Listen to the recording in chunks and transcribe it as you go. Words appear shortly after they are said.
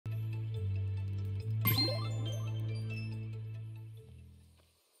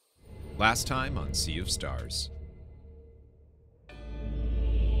Last time on Sea of Stars.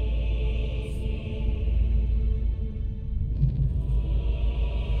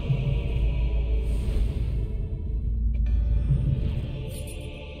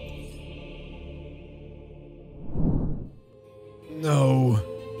 No.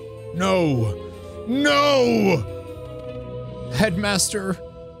 No. No! Headmaster.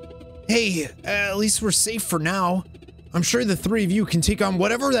 Hey, at least we're safe for now. I'm sure the three of you can take on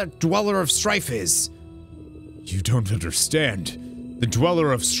whatever that Dweller of Strife is. You don't understand. The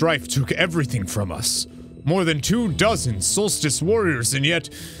Dweller of Strife took everything from us. More than 24 Solstice warriors, and yet...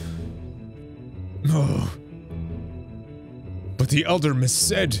 Oh. But the Elder Miss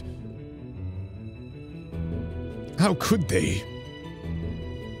said... How could they?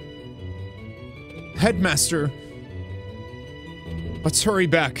 Headmaster, let's hurry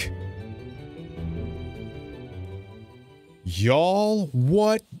back. Y'all,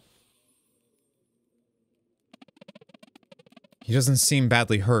 what? He doesn't seem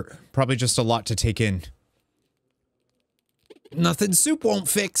badly hurt. Probably just a lot to take in. Nothing soup won't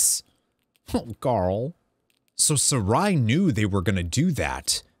fix. Oh, Carl. So Sarai knew they were gonna do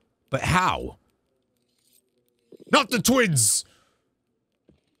that. But how? Not the twins!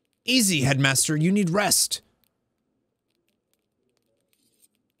 Easy, Headmaster. You need rest.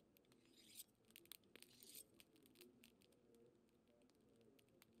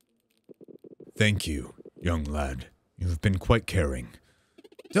 Thank you, young lad. You have been quite caring.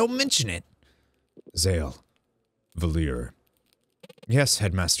 Don't mention it. Zale. Valir. Yes,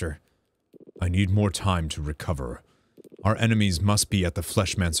 Headmaster. I need more time to recover. Our enemies must be at the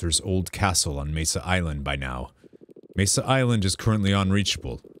Fleshmancer's old castle on Mesa Island by now. Mesa Island is currently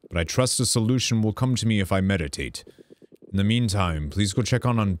unreachable, but I trust a solution will come to me if I meditate. In the meantime, please go check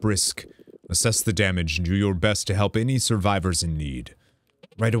on Brisk, assess the damage, and do your best to help any survivors in need.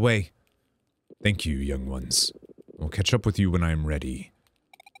 Right away. Thank you, young ones. I'll catch up with you when I am ready.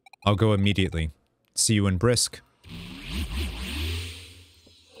 I'll go immediately. See you in Brisk.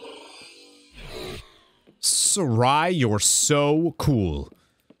 Sarai, you're so cool.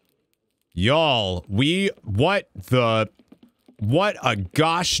 Y'all, what a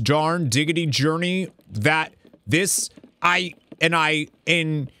gosh darn diggity journey that I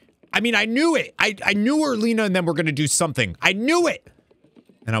mean, I knew it. I knew Erlina and them were gonna do something. I knew it!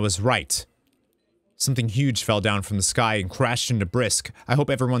 And I was right. Something huge fell down from the sky and crashed into Brisk. I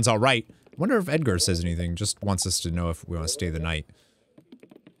hope everyone's alright. I wonder if Edgar says anything, just wants us to know if we want to stay the night.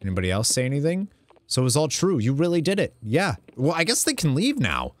 Anybody else say anything? So it was all true. You really did it. Yeah. Well, I guess they can leave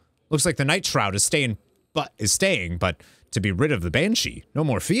now. Looks like the Night Shroud is staying, but to be rid of the Banshee. No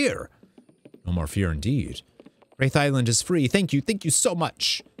more fear. No more fear indeed. Wraith Island is free. Thank you so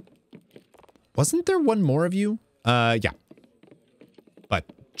much. Wasn't there one more of you? Yeah.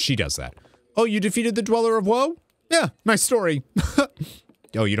 But she does that. Oh, you defeated the Dweller of Woe? Yeah, nice story.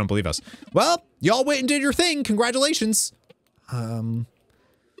 Oh, you don't believe us. Well, y'all went and did your thing. Congratulations. Aren't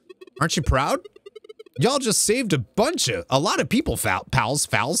you proud? Y'all just saved a lot of people, fouls.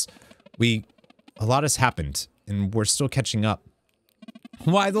 A lot has happened, and we're still catching up.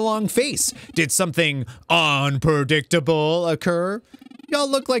 Why the long face? Did something unpredictable occur? Y'all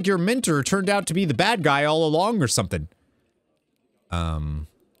look like your mentor turned out to be the bad guy all along or something.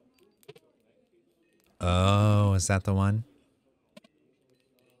 Oh, is that the one?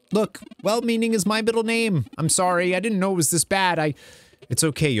 Look, well-meaning is my middle name. I'm sorry, I didn't know it was this bad. It's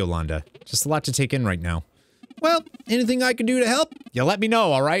okay, Yolanda. Just a lot to take in right now. Well, anything I can do to help? You let me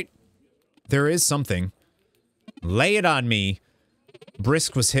know, alright? There is something. Lay it on me.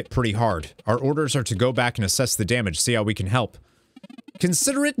 Brisk was hit pretty hard. Our orders are to go back and assess the damage, see how we can help.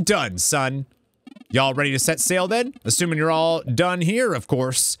 Consider it done, son. Y'all ready to set sail then? Assuming you're all done here, of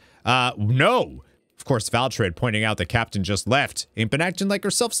course. No. Of course, Valtrade pointing out the captain just left. Ain't been acting like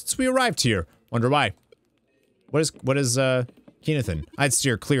herself since we arrived here. Wonder why. What is, Keenathan? I'd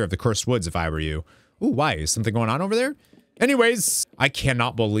steer clear of the cursed woods if I were you. Ooh, why? Is something going on over there? Anyways, I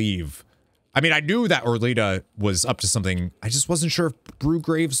cannot believe. I mean, I knew that Erlina was up to something. I just wasn't sure if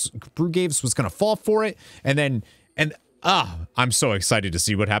Brewgaves was gonna fall for it. I'm so excited to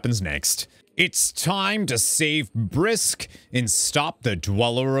see what happens next. It's time to save Brisk and stop the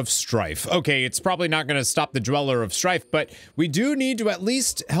Dweller of Strife. Okay, it's probably not going to stop the Dweller of Strife, but we do need to at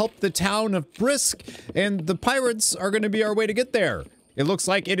least help the town of Brisk, and the pirates are going to be our way to get there. It looks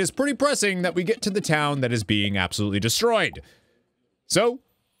like it is pretty pressing that we get to the town that is being absolutely destroyed. So,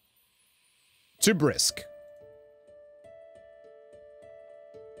 to Brisk.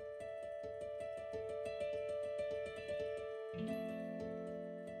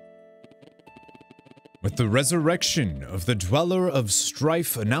 With the resurrection of the Dweller of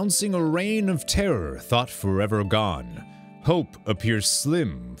Strife announcing a reign of terror thought forever gone, hope appears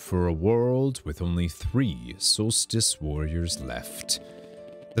slim for a world with only 3 Solstice warriors left.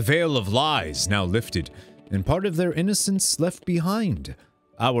 The veil of lies now lifted, and part of their innocence left behind.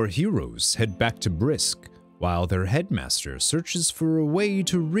 Our heroes head back to Brisk, while their headmaster searches for a way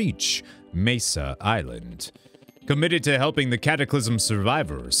to reach Mesa Island. Committed to helping the Cataclysm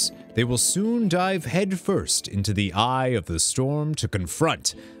survivors, they will soon dive headfirst into the eye of the storm to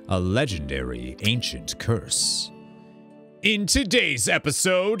confront a legendary ancient curse. In today's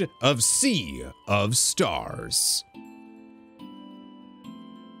episode of Sea of Stars.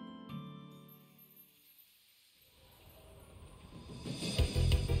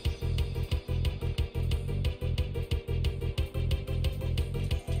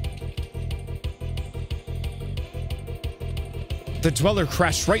 The Dweller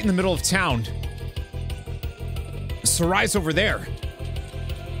crashed right in the middle of town. Sarai's over there.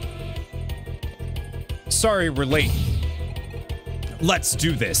 Sorry we're late. Let's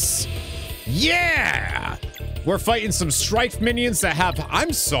do this. Yeah! We're fighting some Strife minions that have...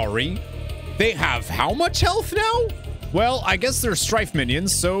 I'm sorry. They have how much health now? Well, I guess they're Strife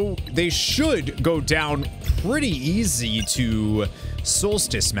minions, so they should go down pretty easy to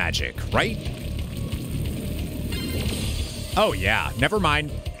Solstice magic, right? Oh yeah, never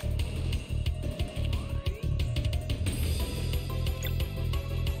mind.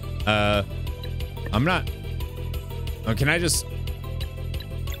 I'm not... Oh, can I just...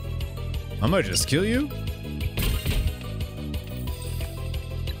 I'm gonna just kill you.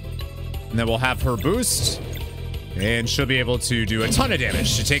 And then we'll have her boost. And she'll be able to do a ton of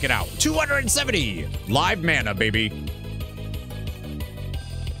damage to take it out. 270! Live mana, baby.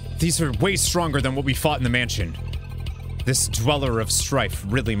 These are way stronger than what we fought in the mansion. This Dweller of Strife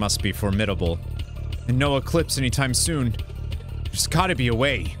really must be formidable. And no eclipse anytime soon. There's gotta be a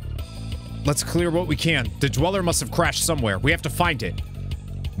way. Let's clear what we can. The Dweller must have crashed somewhere. We have to find it.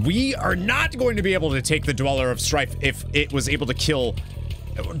 We are not going to be able to take the Dweller of Strife if it was able to kill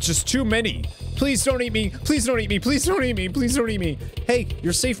just too many. Please don't eat me. Please don't eat me. Please don't eat me. Please don't eat me. Hey,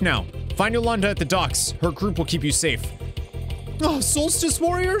 you're safe now. Find Yolanda at the docks. Her group will keep you safe. Oh, Solstice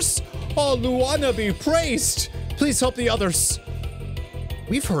warriors? Oh, Luana be praised. Please help the others.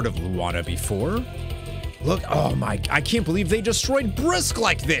 We've heard of Luana before. Look, oh my, I can't believe they destroyed Brisk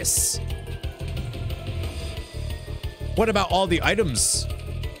like this. What about all the items?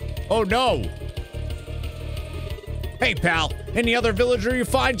 Oh no. Hey pal, any other villager you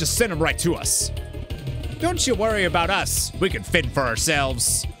find, just send them right to us. Don't you worry about us. We can fend for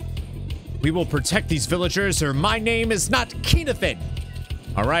ourselves. We will protect these villagers or my name is not Keenathan.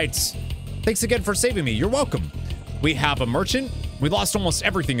 All right. Thanks again for saving me. You're welcome. We have a merchant. We lost almost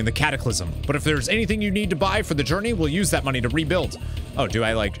everything in the Cataclysm, but if there's anything you need to buy for the journey, we'll use that money to rebuild. Oh, do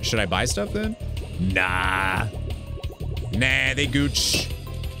I like, should I buy stuff then? Nah. Nah, they gooch.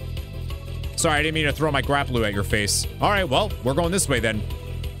 Sorry, I didn't mean to throw my grapploo at your face. All right, well, we're going this way then.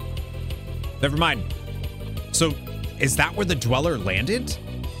 Never mind. So, is that where the Dweller landed?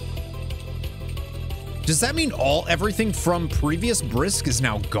 Does that mean everything from previous Brisk is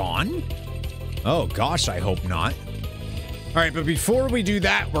now gone? Oh gosh, I hope not. All right, but before we do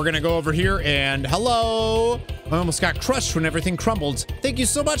that, we're gonna go over here and hello. I almost got crushed when everything crumbled. Thank you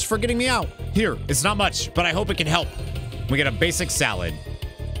so much for getting me out. Here, it's not much, but I hope it can help. We get a basic salad.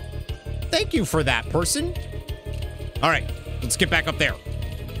 Thank you for that, person. All right, let's get back up there.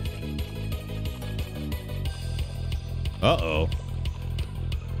 Uh-oh.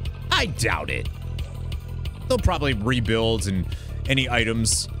 I doubt it. They'll probably rebuild and any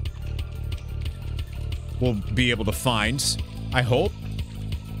items we'll be able to find, I hope.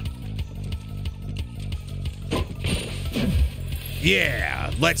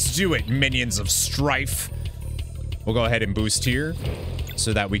 Yeah, let's do it, minions of Strife. We'll go ahead and boost here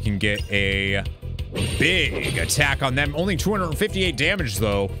so that we can get a big attack on them. Only 258 damage,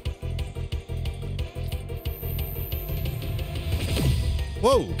 though.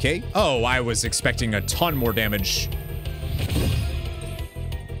 Whoa, okay. Oh, I was expecting a ton more damage.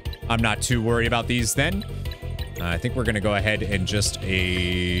 I'm not too worried about these then. I think we're gonna go ahead and just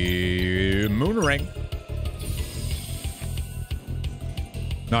a moon ring.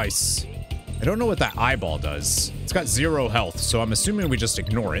 Nice. I don't know what that eyeball does. It's got 0 health, so I'm assuming we just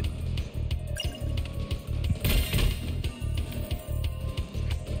ignore it.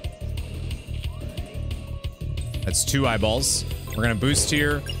 That's 2 eyeballs. We're gonna boost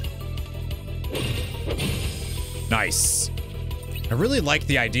here. Nice. I really like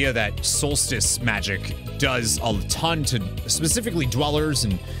the idea that Solstice magic does a ton to specifically dwellers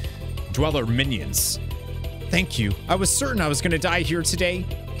and dweller minions. Thank you. I was certain I was going to die here today.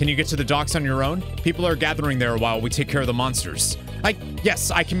 Can you get to the docks on your own? People are gathering there while we take care of the monsters. Yes,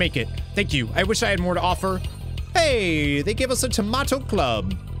 I can make it. Thank you. I wish I had more to offer. Hey, they gave us a tomato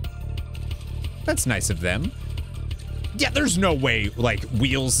club. That's nice of them. Yeah, there's no way, like,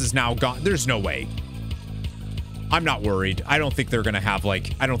 Wheels is now gone. There's no way. I'm not worried. I don't think they're gonna have,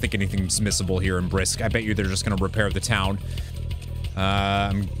 like, I don't think anything's missable here in Brisk. I bet you they're just gonna repair the town.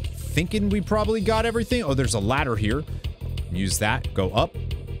 I'm thinking we probably got everything. Oh, there's a ladder here. Use that. Go up.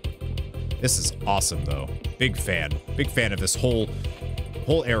 This is awesome, though. Big fan. Big fan of this whole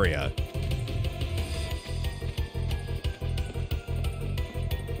area.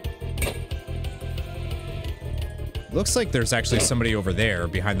 Looks like there's actually somebody over there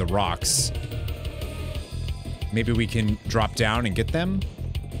behind the rocks. Maybe we can drop down and get them?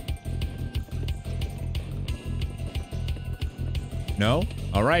 No?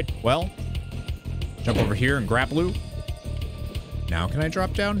 All right, well. Jump over here and grapple. Now can I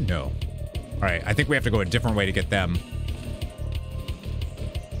drop down? No. All right, I think we have to go a different way to get them.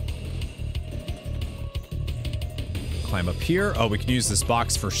 Climb up here. Oh, we can use this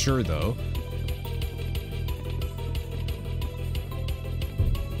box for sure, though.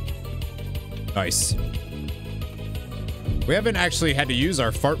 Nice. We haven't actually had to use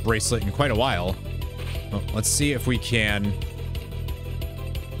our fart bracelet in quite a while. Well, let's see if we can...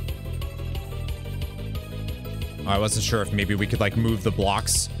 Oh, I wasn't sure if maybe we could, like, move the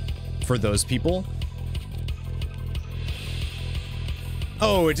blocks for those people.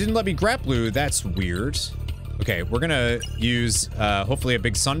 Oh, it didn't let me grapple. That's weird. Okay, we're gonna use, hopefully a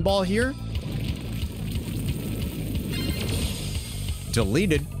big sunball here.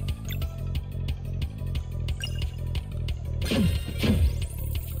 Deleted.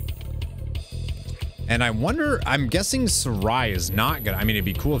 And I wonder, I'm guessing Sarai is not gonna, I mean, it'd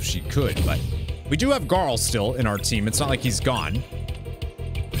be cool if she could, but we do have Garl still in our team. It's not like he's gone.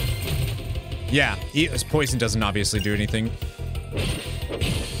 Yeah, his poison doesn't obviously do anything.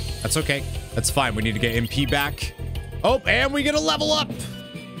 That's okay. That's fine. We need to get MP back. Oh, and we get a level up.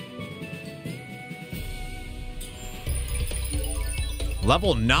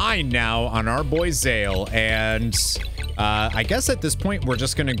 Level 9 now on our boy Zale. And I guess at this point, we're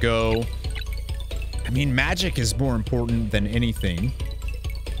just gonna go... I mean, magic is more important than anything.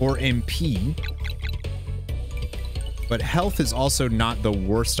 Or MP. But health is also not the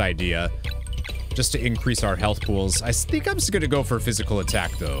worst idea. Just to increase our health pools. I think I'm just gonna go for physical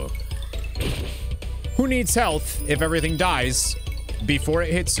attack, though. Who needs health if everything dies before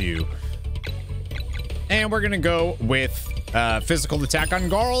it hits you? And we're gonna go with physical attack on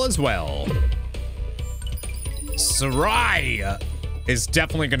Garl as well. Sarai is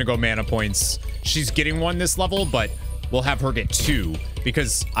definitely gonna go mana points. She's getting one this level, but we'll have her get 2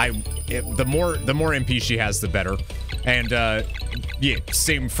 because the more MP she has, the better. And yeah,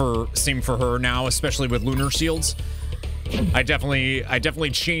 same for her now, especially with lunar shields. I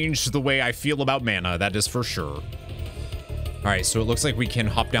definitely changed the way I feel about mana, that is for sure. All right, so it looks like we can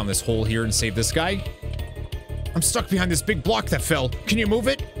hop down this hole here and save this guy. I'm stuck behind this big block that fell. Can you move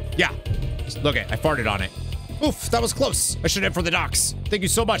it? Yeah. Look, I farted on it. Oof, that was close. I should head for the docks. Thank you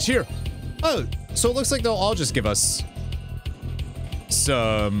so much. Here. Oh, so it looks like they'll all just give us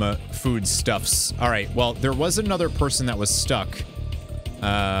some foodstuffs. All right, well, there was another person that was stuck.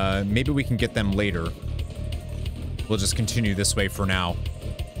 Maybe we can get them later. We'll just continue this way for now.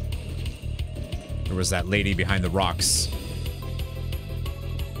 There was that lady behind the rocks.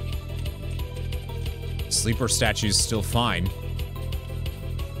 Sleeper statue's still fine.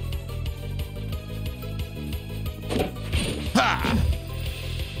 Ha!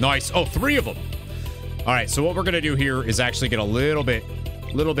 Nice. Oh, 3 of them. All right, so what we're gonna do here is actually get a little bit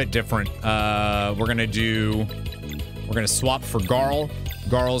different. We're gonna swap for Garl.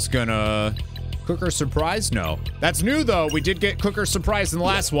 Garl's gonna Cooker Surprise? No. That's new, though. We did get Cooker Surprise in the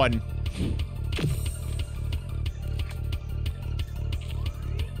last one.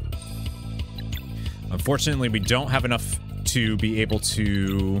 Unfortunately, we don't have enough to be able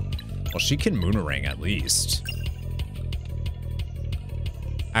to... Well, she can Moonerang at least.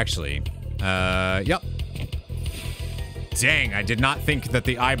 Actually, yep. Dang, I did not think that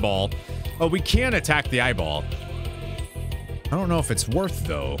the eyeball... Oh, we can attack the eyeball. I don't know if it's worth,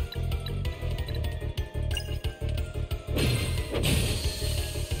 though.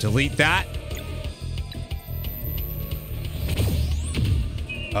 Delete that.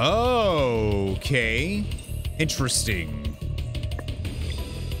 Okay. Interesting.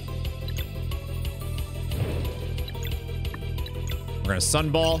 We're gonna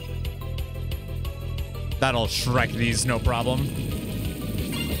sunball. That'll Shrek these, no problem.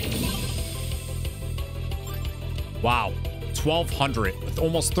 Wow. 1,200 with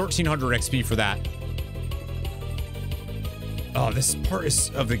almost 1,300 XP for that. Oh, this part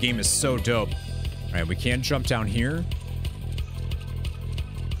of the game is so dope. All right, we can jump down here.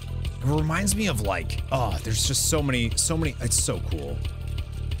 It reminds me of like, oh, there's just so many, it's so cool.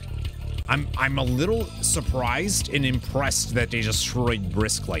 I'm a little surprised and impressed that they destroyed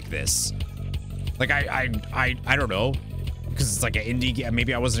Brisk like this. Like I don't know, because it's like an indie game.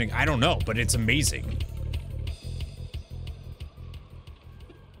 Maybe I don't know, but it's amazing.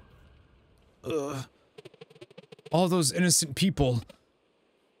 Ugh. All those innocent people.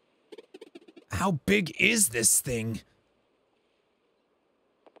 How big is this thing?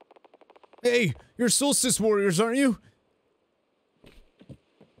 Hey, you're Solstice Warriors, aren't you?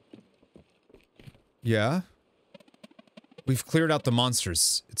 Yeah. We've cleared out the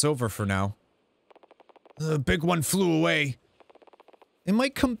monsters. It's over for now. The big one flew away. It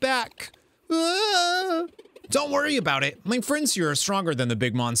might come back. Ah! Don't worry about it. My friends here are stronger than the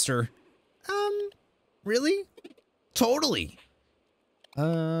big monster. Really? Totally.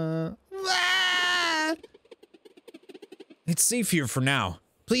 Ah! It's safe here for now.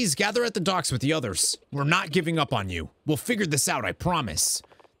 Please gather at the docks with the others. We're not giving up on you. We'll figure this out, I promise.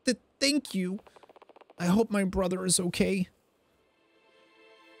 Thank you. I hope my brother is okay.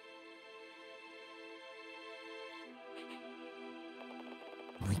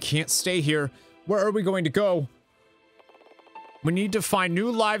 We can't stay here. Where are we going to go? We need to find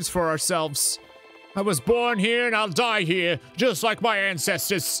new lives for ourselves. I was born here and I'll die here, just like my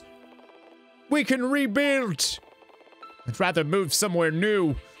ancestors. We can rebuild. I'd rather move somewhere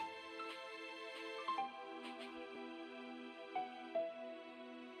new.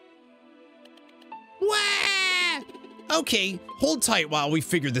 Wah! Okay, hold tight while we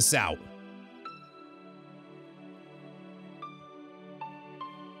figure this out.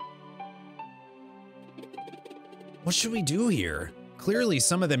 What should we do here? Clearly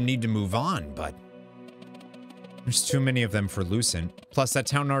some of them need to move on, but there's too many of them for Lucent. Plus that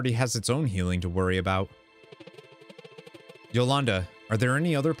town already has its own healing to worry about. Yolanda, are there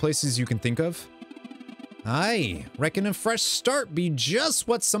any other places you can think of? Aye, reckon a fresh start be just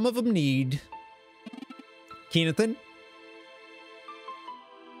what some of them need. Keenathan?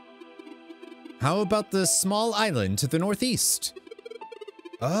 How about the small island to the northeast?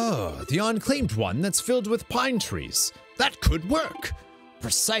 Oh, the unclaimed one that's filled with pine trees. That could work.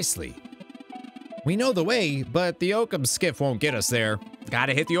 Precisely. We know the way, but the Oakham skiff won't get us there.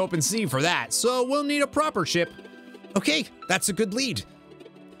 Gotta hit the open sea for that, so we'll need a proper ship. Okay, that's a good lead.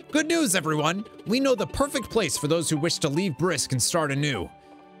 Good news, everyone. We know the perfect place for those who wish to leave Brisk and start anew.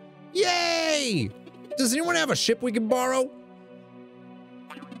 Yay! Does anyone have a ship we can borrow?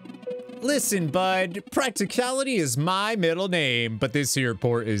 Listen, bud, practicality is my middle name, but this here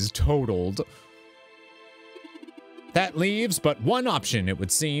port is totaled. That leaves but one option, it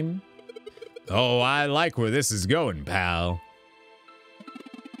would seem. Oh, I like where this is going, pal.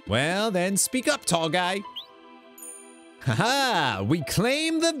 Well, then speak up, tall guy. Haha, we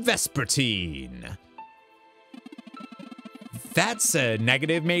claim the Vespertine. That's a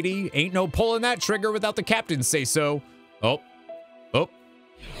negative, matey. Ain't no pulling that trigger without the captain say so. Oh. Oh.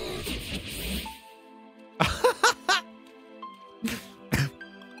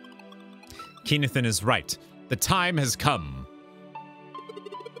 Keenathan is right. The time has come.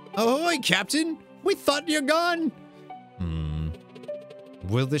 Ahoy, Captain! We thought you're gone!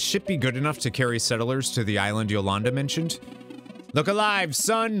 Will this ship be good enough to carry settlers to the island Yolanda mentioned? Look alive,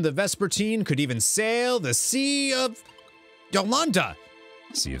 son! The Vespertine could even sail the Sea of... Yolanda!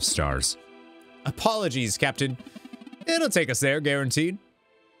 Sea of Stars. Apologies, Captain. It'll take us there, guaranteed.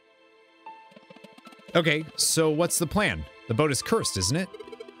 Okay, so what's the plan? The boat is cursed, isn't it?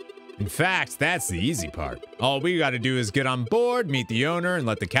 In fact, that's the easy part. All we gotta do is get on board, meet the owner, and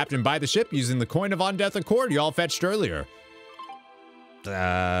let the captain buy the ship using the coin of on-death accord y'all fetched earlier.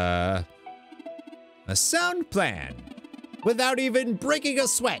 A sound plan. Without even breaking a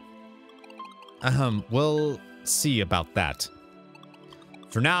sweat. We'll see about that.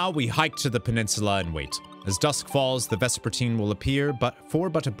 For now, we hike to the peninsula and wait. As dusk falls, the Vespertine will appear, but for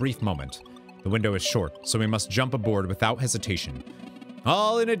a brief moment. The window is short, so we must jump aboard without hesitation.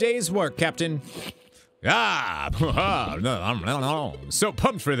 All in a day's work, Captain. Ah, I'm so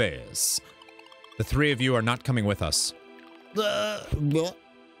pumped for this. The three of you are not coming with us. Well,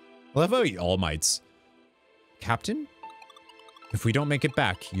 how about you, All Mights? Captain? If we don't make it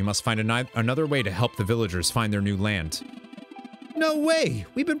back, you must find another way to help the villagers find their new land. No way!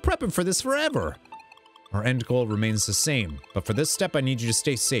 We've been prepping for this forever! Our end goal remains the same, but for this step I need you to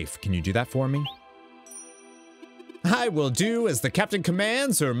stay safe. Can you do that for me? I will do as the captain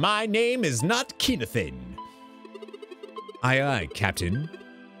commands, or my name is not Keenathan. Aye, aye, Captain.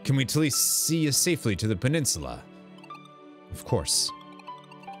 Can we at least see you safely to the peninsula? Of course.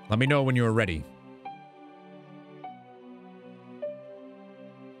 Let me know when you are ready.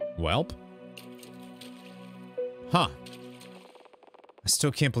 Welp? Huh. I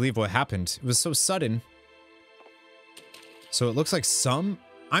still can't believe what happened. It was so sudden. So it looks like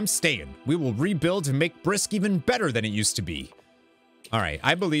I'm staying. We will rebuild and make Brisk even better than it used to be. Alright,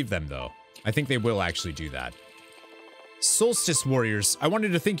 I believe them though. I think they will actually do that. Solstice Warriors, I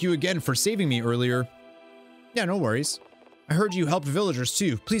wanted to thank you again for saving me earlier. Yeah, no worries. I heard you helped villagers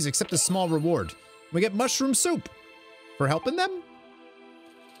too. Please accept a small reward. We get mushroom soup. For helping them?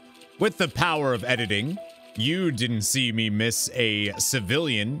 With the power of editing, you didn't see me miss a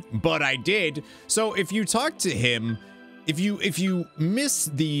civilian, but I did. So if you talk to him, if you miss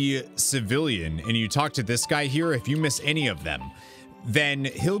the civilian and you talk to this guy here, if you miss any of them, then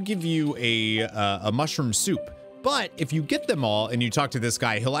he'll give you a mushroom soup. But if you get them all and you talk to this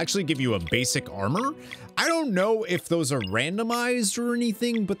guy, he'll actually give you a basic armor. I don't know if those are randomized or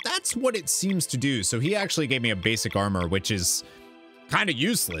anything, but that's what it seems to do. So he actually gave me a basic armor, which is kind of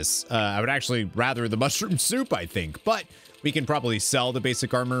useless. I would actually rather the mushroom soup, I think, but we can probably sell the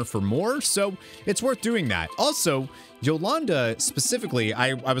basic armor for more, so it's worth doing that. Also, Yolanda specifically,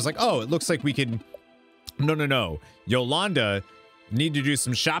 I was like, oh, it looks like we can... No. Yolanda, need to do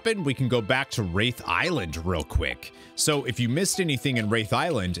some shopping? We can go back to Wraith Island real quick. So if you missed anything in Wraith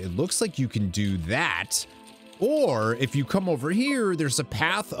Island, it looks like you can do that. Or if you come over here, there's a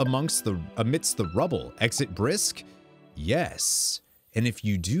path amidst the rubble. Exit Brisk? Yes. And if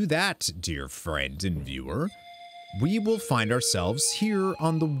you do that, dear friend and viewer, we will find ourselves here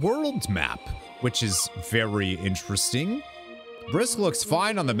on the world map, which is very interesting. Brisk looks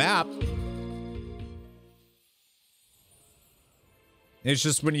fine on the map. It's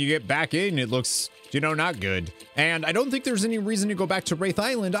just when you get back in, it looks, you know, not good. And I don't think there's any reason to go back to Wraith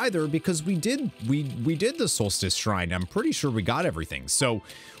Island either, because we did the Solstice Shrine. I'm pretty sure we got everything. So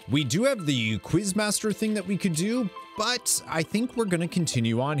we do have the Quizmaster thing that we could do, but I think we're going to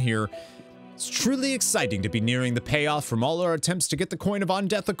continue on here. It's truly exciting to be nearing the payoff from all our attempts to get the Coin of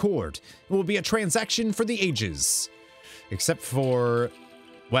On-Death Accord. It will be a transaction for the ages. Except for...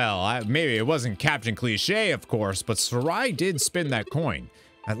 well, maybe it wasn't Captain Klee'shae, of course, but Sarai did spin that coin.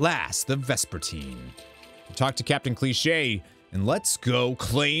 At last, the Vespertine. Talk to Captain Klee'shae, and let's go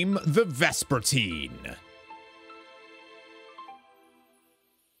claim the Vespertine.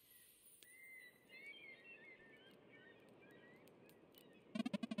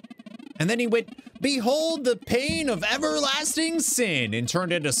 And then he went, behold the pain of everlasting sin, and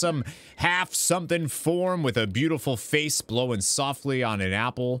turned into some half-something form with a beautiful face blowing softly on an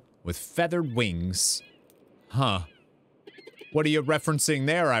apple with feathered wings. Huh. What are you referencing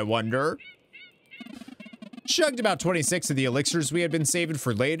there, I wonder? Chugged about 26 of the elixirs we had been saving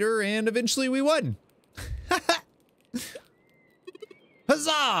for later, and eventually we won.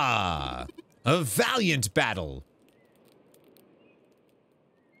 Huzzah! A valiant battle.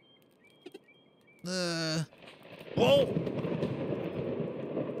 Whoa!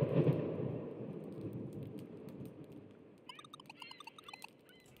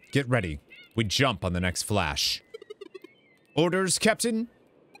 Get ready. We jump on the next flash. Orders, Captain?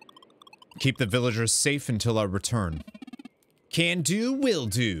 Keep the villagers safe until our return. Can do, will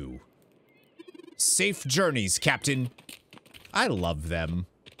do. Safe journeys, Captain. I love them.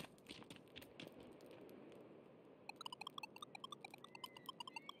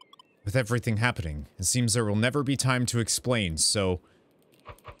 With everything happening, it seems there will never be time to explain, so...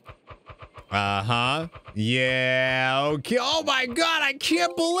 Uh-huh. Yeah, okay. Oh my god, I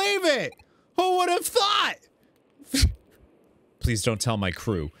can't believe it! Who would have thought? Please don't tell my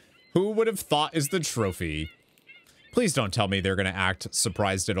crew. Who would have thought is the trophy? Please don't tell me they're gonna act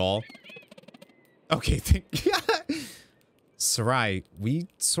surprised at all. Okay, Sarai, we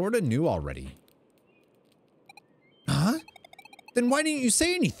sorta knew already. Huh? Then why didn't you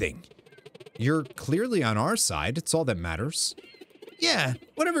say anything? You're clearly on our side, it's all that matters. Yeah,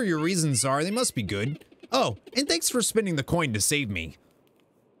 whatever your reasons are, they must be good. Oh, and thanks for spending the coin to save me.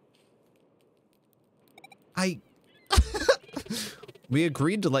 We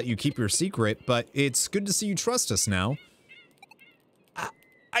agreed to let you keep your secret, but it's good to see you trust us now.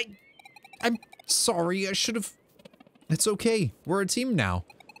 I'm sorry, I should've... It's okay, we're a team now.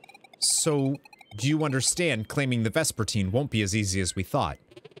 So, do you understand claiming the Vespertine won't be as easy as we thought?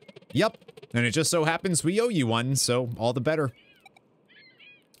 Yup, and it just so happens we owe you one, so all the better.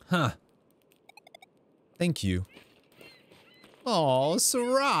 Huh. Thank you. Aw,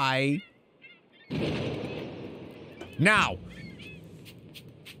 Sarai. Now.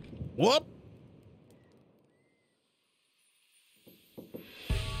 Whoop.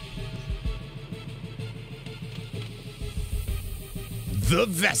 the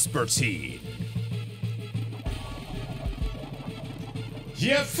Vespertine.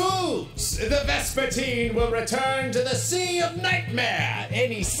 You fools! The Vespertine will return to the Sea of Nightmare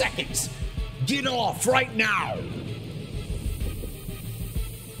any second. Get off right now.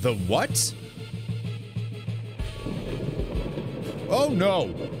 The what? Oh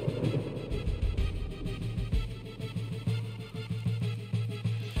no.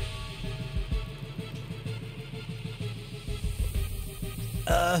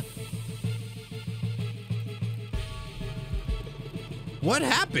 What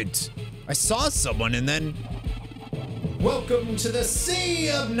happened? I saw someone and then... Welcome to the Sea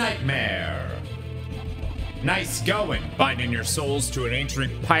of Nightmare. Nice going, binding your souls to an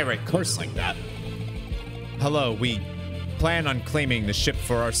ancient pirate curse like that. Hello, we plan on claiming the ship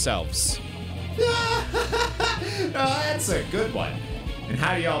for ourselves. Oh, that's a good one. And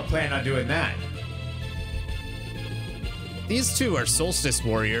how do y'all plan on doing that? These two are solstice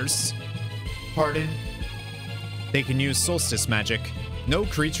warriors. Pardon? They can use solstice magic. No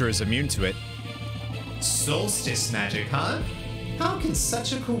creature is immune to it. Solstice magic, huh? How can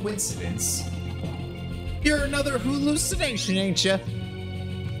such a coincidence? You're another hallucination, ain't ya?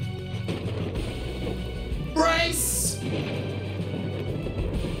 Brace!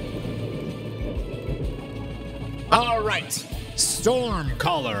 All right.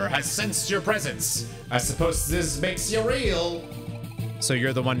 Stormcaller has sensed your presence. I suppose this makes you real. So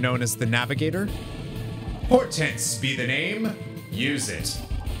you're the one known as the Navigator? Hortense be the name. Use it.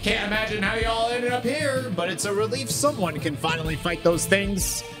 Can't imagine how y'all ended up here, but it's a relief someone can finally fight those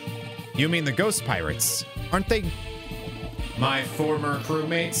things. You mean the ghost pirates, aren't they? My former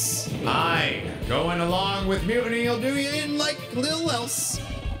crewmates? Aye, going along with mutiny'll do you in like little else.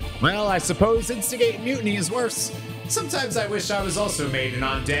 Well, I suppose instigating mutiny is worse. Sometimes I wish I was also made an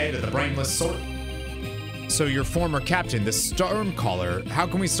undead of the brainless sort. So your former captain, the Stormcaller, how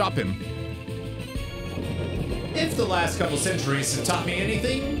can we stop him? If the last couple centuries have taught me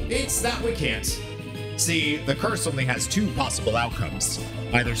anything, it's that we can't. See, the curse only has two possible outcomes.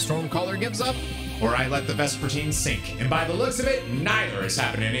 Either Stormcaller gives up, or I let the Vespertine sink. And by the looks of it, neither is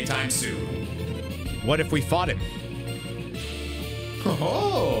happening anytime soon. What if we fought him?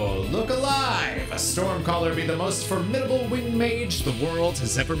 Oh, look alive! A Stormcaller be the most formidable winged mage the world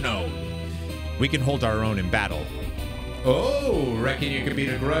has ever known. We can hold our own in battle. Oh, reckon you could beat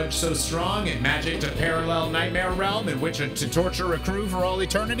a grudge so strong and magic to parallel nightmare realm in which to torture a crew for all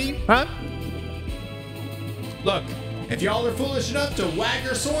eternity? Huh? Look, if y'all are foolish enough to wag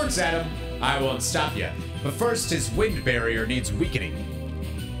your swords at him, I won't stop you. But first, his wind barrier needs weakening.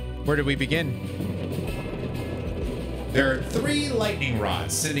 Where do we begin? There are 3 lightning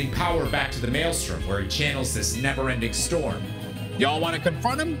rods sending power back to the maelstrom where he channels this never-ending storm. Y'all want to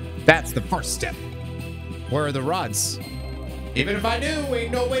confront him? That's the first step. Where are the rods? Even if I knew,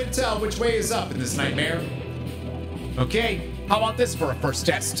 ain't no way to tell which way is up in this nightmare. Okay, how about this for a first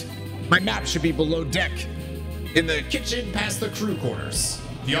test? My map should be below deck. In the kitchen past the crew quarters.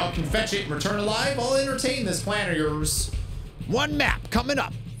 If y'all can fetch it and return alive, I'll entertain this plan of yours. One map coming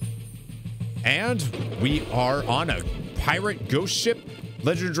up. And we are on a pirate ghost ship.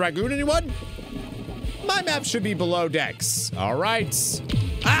 Legend Dragoon, anyone? My map should be below decks. All right.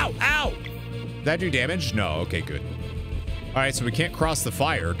 Ow, ow. Did that do damage? No, okay, good. All right, so we can't cross the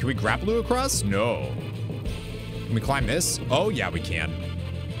fire. Can we grapple across? No. Can we climb this? Oh, yeah, we can.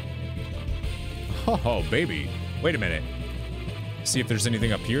 Oh, baby. Wait a minute. See if there's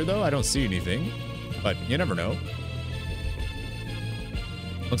anything up here, though. I don't see anything, but you never know.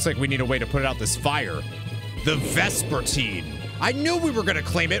 Looks like we need a way to put out this fire. The Vespertine. I knew we were going to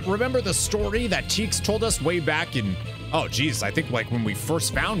claim it. Remember the story that Teeks told us way back in... Oh, geez, I think like when we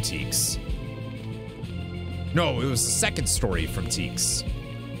first found Teeks. No, it was the second story from Teeks.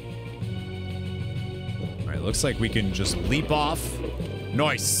 All right, looks like we can just leap off.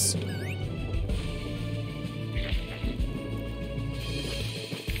 Nice.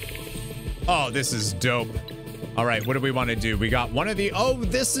 Oh, this is dope. All right, what do we want to do? We got one of the... Oh,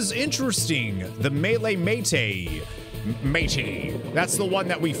 this is interesting. The Melee Matey. That's the one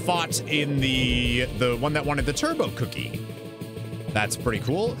that we fought in the one that wanted the turbo cookie. That's pretty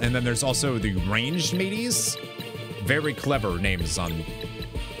cool. And then there's also the ranged mateys. Very clever names on...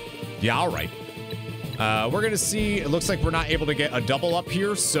 Yeah, all right. We're going to see... It looks like we're not able to get a double up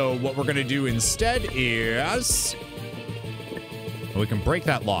here. So what we're going to do instead is... We can break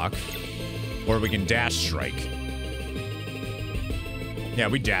that lock. Or we can dash strike. Yeah,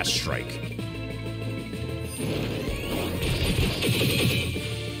 we dash strike.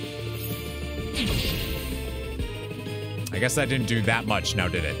 I guess that didn't do that much now,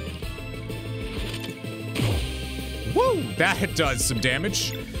 did it? Woo! that does some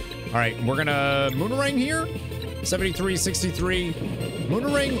damage. All right, we're gonna Moonerang here. 73, 63.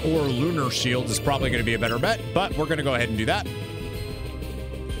 Moonerang or Lunar Shield is probably gonna be a better bet, but we're gonna go ahead and do that.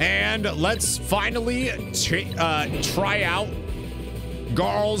 And let's finally try out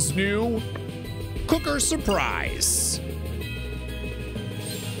Garl's new Cooker Surprise.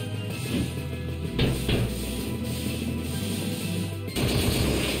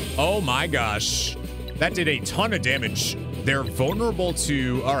 Oh my gosh. That did a ton of damage. They're vulnerable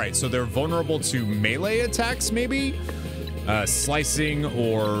to... All right, so they're vulnerable to melee attacks, maybe? Slicing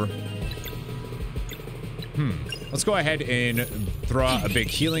or... Let's go ahead and throw out a big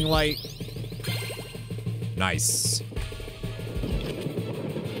healing light. Nice.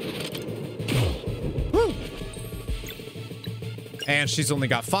 Woo! And she's only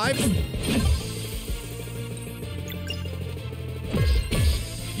got 5.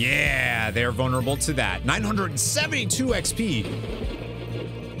 Yeah, they're vulnerable to that. 972 XP.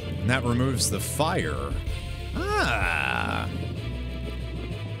 And that removes the fire. Ah.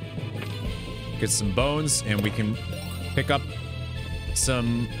 Get some bones, and we can pick up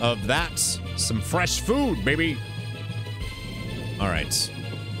some of that. Some fresh food, baby. All right.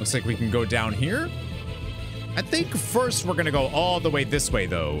 Looks like we can go down here. I think first we're going to go all the way this way,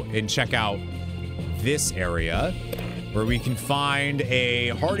 though, and check out this area where we can find a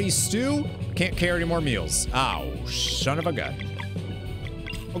hearty stew. Can't carry any more meals. Ow, son of a gun.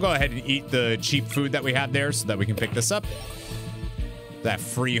 We'll go ahead and eat the cheap food that we have there so that we can pick this up. That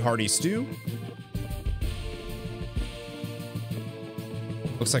free hearty stew.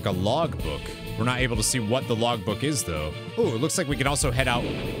 Looks like a logbook. We're not able to see what the logbook is, though. Oh, it looks like we can also head out.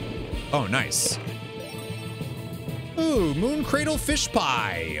 Oh, nice. Ooh, Moon Cradle Fish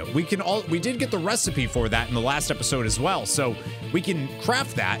Pie. We did get the recipe for that in the last episode as well, so we can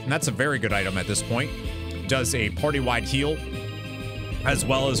craft that, and that's a very good item at this point. Does a party-wide heal, as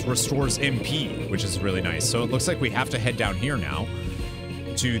well as restores MP, which is really nice. So it looks like we have to head down here now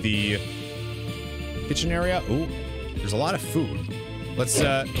to the kitchen area. Ooh, there's a lot of food. Let's,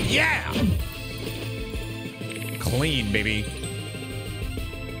 yeah! Clean, baby.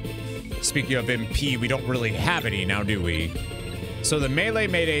 Speaking of MP, we don't really have any now, do we? So the melee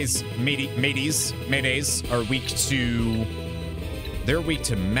mateys are weak to... They're weak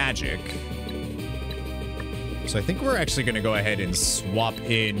to magic. So I think we're actually going to go ahead and swap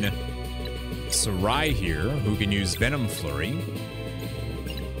in Sarai here, who can use Venom Flurry.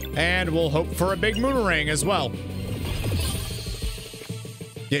 And we'll hope for a big Moonerang as well.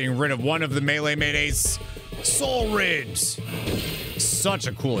 Getting rid of one of the melee mateys. Soul Rid! Such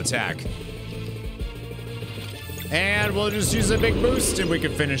a cool attack. And we'll just use a big boost and we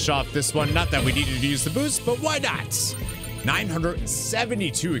can finish off this one. Not that we needed to use the boost, but why not?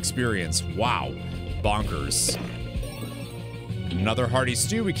 972 experience. Wow. Bonkers. Another hearty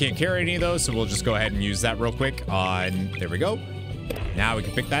stew. We can't carry any of those, so we'll just go ahead and use that real quick on... There we go. Now we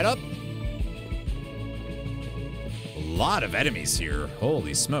can pick that up. A lot of enemies here.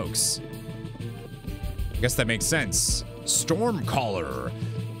 Holy smokes. I guess that makes sense. Stormcaller.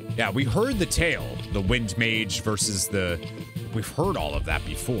 Yeah, we heard the tale. The Wind Mage versus the... We've heard all of that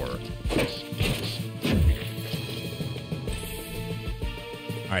before.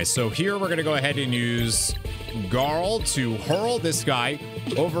 All right, so here we're going to go ahead and use Garl to hurl this guy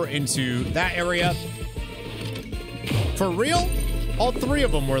over into that area. For real? All three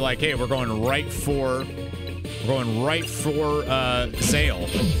of them were like, hey, we're going right for Zale.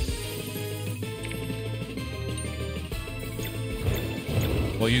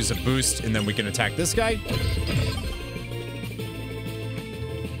 We'll use a boost, and then we can attack this guy.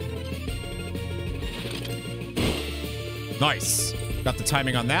 Nice. Got the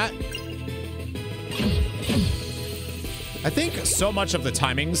timing on that. I think so much of the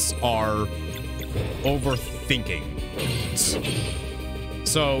timings are overthinking.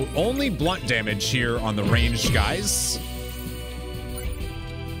 So only blunt damage here on the ranged guys.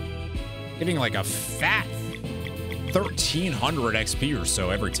 Getting like a fat 1,300 XP or so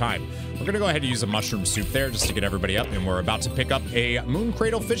every time. We're gonna go ahead and use a mushroom soup there just to get everybody up, and we're about to pick up a Moon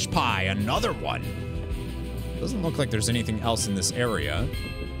Cradle Fish Pie, another one. Doesn't look like there's anything else in this area.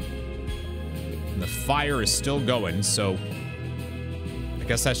 And the fire is still going, so I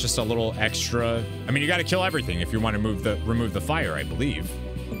guess that's just a little extra. I mean, you gotta kill everything if you want to remove the fire, I believe.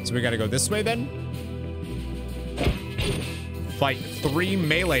 So we gotta go this way then. Fight 3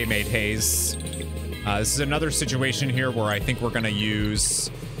 melee mateys. This is another situation here where I think we're gonna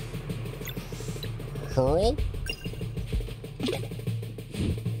use Hurl.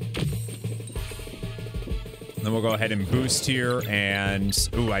 And then we'll go ahead and boost here, and...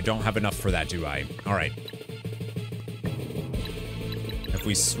 Ooh, I don't have enough for that, do I? All right. if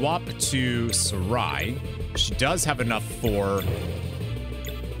we swap to Sarai, she does have enough for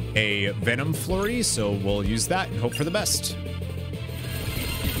a Venom Flurry, so we'll use that and hope for the best.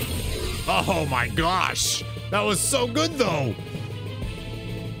 Oh my gosh! That was so good, though!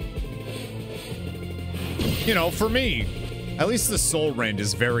 You know, for me, at least the Soul Rend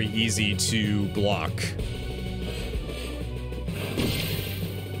is very easy to block.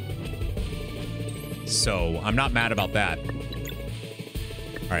 So, I'm not mad about that.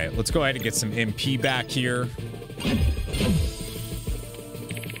 Alright, let's go ahead and get some MP back here.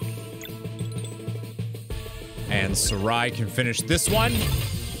 And Sarai can finish this one.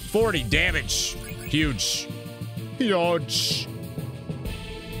 40 damage. Huge. Huge.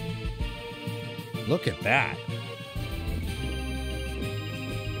 Look at that.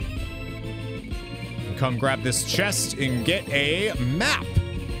 Come grab this chest and get a map.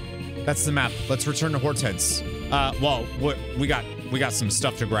 That's the map. Let's return to Hortense. Well, we got some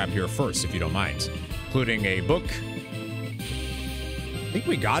stuff to grab here first, if you don't mind, including a book. I think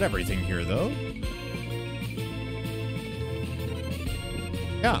we got everything here, though.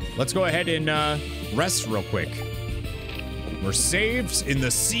 Yeah, let's go ahead and rest real quick. We're saved in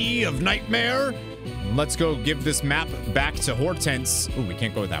the Sea of Nightmare. Let's go give this map back to Hortense. Ooh, we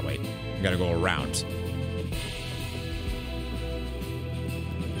can't go that way. We gotta go around.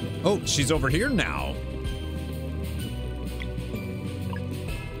 Oh, she's over here now.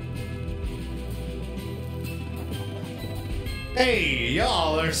 Hey,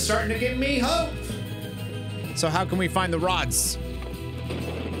 y'all are starting to give me hope. So how can we find the rods?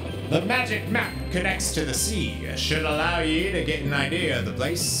 The magic map connects to the sea. Should allow you to get an idea of the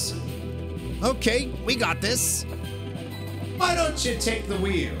place. Okay, we got this. Why don't you take the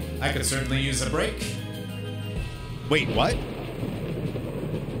wheel? I could certainly use a break. Wait, what?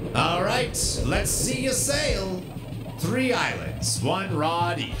 All right, let's see you sail. 3 islands, 1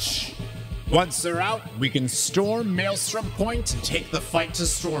 rod each. Once they're out, we can storm Maelstrom Point and take the fight to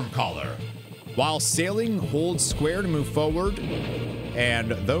Stormcaller. While sailing, hold square to move forward,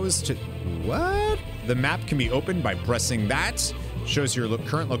 and those to... What? The map can be opened by pressing that. Shows your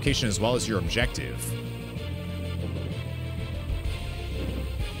current location as well as your objective.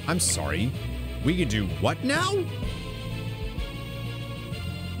 I'm sorry. We can do what now?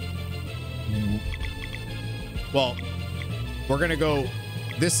 Well, we're gonna go...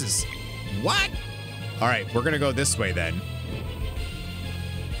 This is... What? All right, we're gonna go this way then.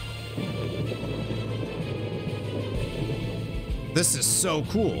 This is so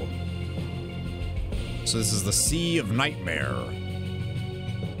cool. So this is the Sea of Nightmare.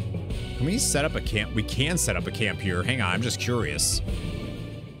 Can we set up a camp? We can set up a camp here. Hang on, I'm just curious.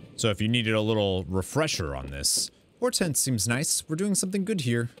 So if you needed a little refresher on this, Hortense seems nice. We're doing something good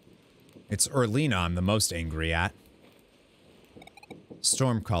here. It's Erlina I'm the most angry at.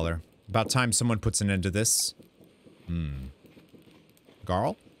 Stormcaller. About time someone puts an end to this.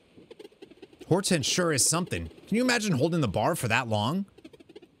 Garl? Hortense sure is something. Can you imagine holding the bar for that long?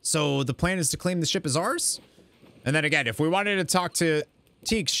 So the plan is to claim the ship as ours? And then again, if we wanted to talk to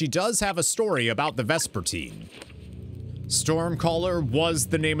Teak, she does have a story about the Vespertine. Stormcaller was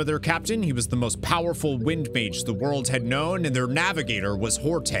the name of their captain. He was the most powerful wind mage the world had known, and their navigator was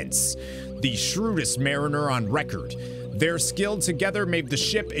Hortense, the shrewdest mariner on record. Their skill together made the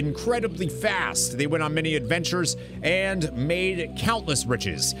ship incredibly fast. They went on many adventures and made countless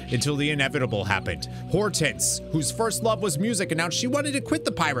riches until the inevitable happened. Hortense, whose first love was music, announced she wanted to quit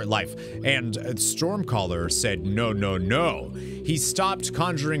the pirate life. And Stormcaller said, no, no, no. He stopped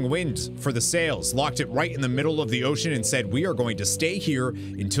conjuring wind for the sails, locked it right in the middle of the ocean, and said, we are going to stay here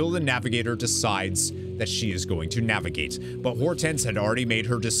until the navigator decides that she is going to navigate. But Hortense had already made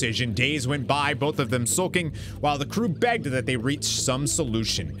her decision. Days went by, both of them sulking, while the crew begged that they reach some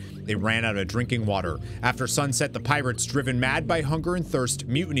solution. They ran out of drinking water. After sunset, the pirates, driven mad by hunger and thirst,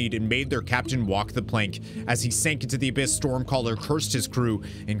 mutinied and made their captain walk the plank. As he sank into the abyss, Stormcaller cursed his crew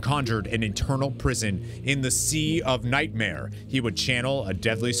and conjured an eternal prison in the Sea of Nightmare. He would channel a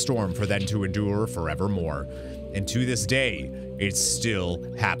deadly storm for them to endure forevermore. And to this day, it's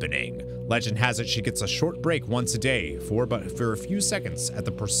still happening. Legend has it she gets a short break once a day for a few seconds at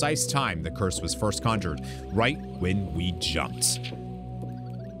the precise time the curse was first conjured, right when we jumped.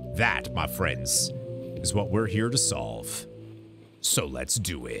 That, my friends, is what we're here to solve. So let's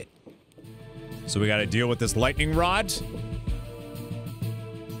do it. So we gotta deal with this lightning rod.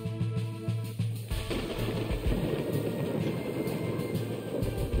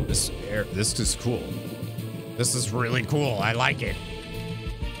 This is cool. This is really cool. I like it.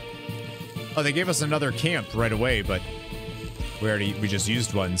 Oh, they gave us another camp right away, but we just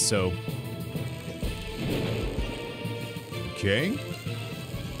used one, so. Okay.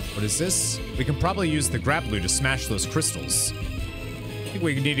 What is this? We can probably use the grapploo to smash those crystals. I think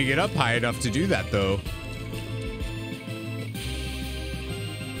we need to get up high enough to do that, though.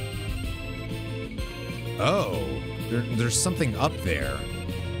 Oh, there's something up there.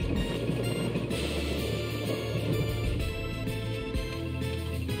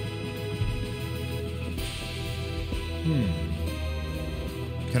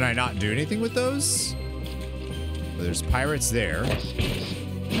 Can I not do anything with those? Well, there's pirates there.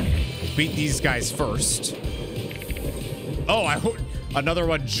 Beat these guys first. Oh, another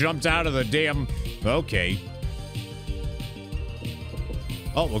one jumped out of the damn... Okay.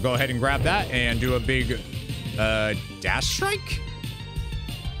 Oh, we'll go ahead and grab that and do a big dash strike?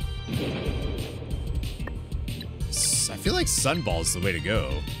 I feel like Sunball's the way to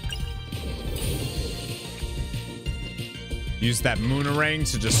go. Use that Moonerang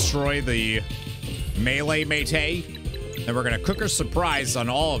to destroy the melee Mété. And we're gonna Cooker Surprise on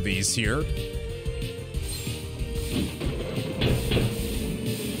all of these here.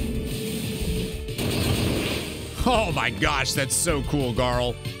 Oh my gosh, that's so cool,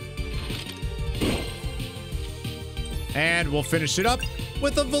 Garl. And we'll finish it up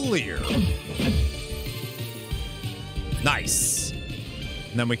with a Valier. Nice.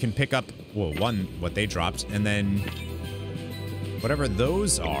 And then we can pick up, well, what they dropped, and then whatever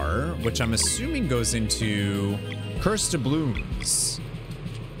those are, which I'm assuming goes into Cursed Doubloons.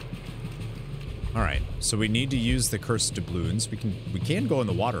 All right, so we need to use the Cursed Doubloons. We can go in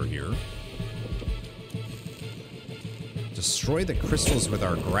the water here. Destroy the crystals with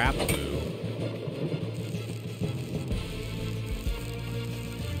our grapploo.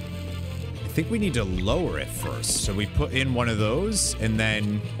 I think we need to lower it first. So we put in one of those and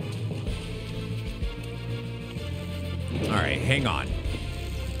then... All right, hang on.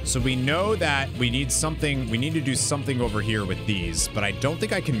 So we know that we need something, we need to do something over here with these, but I don't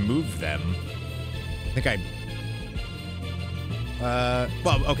think I can move them. I think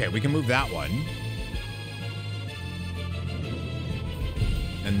well, okay, we can move that one.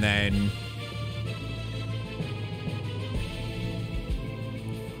 And then...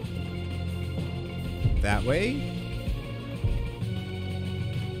 that way.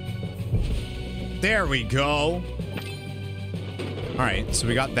 There we go. All right, so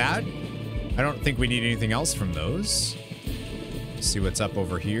we got that. I don't think we need anything else from those. Let's see what's up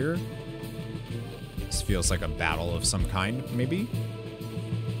over here. This feels like a battle of some kind, maybe.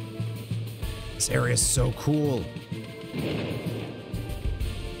 This area is so cool.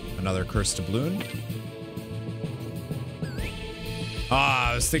 Another Cursed Doubloon.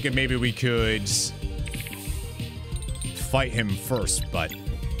 I was thinking maybe we could fight him first, but...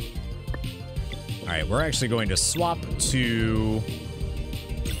 All right, we're actually going to swap to...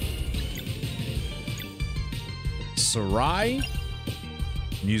 Sarai.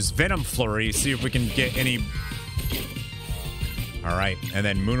 Use Venom Flurry, see if we can get any... All right, and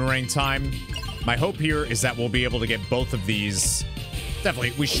then Moonerang time. My hope here is that we'll be able to get both of these...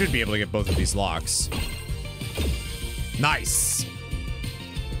 Definitely, we should be able to get both of these locks. Nice.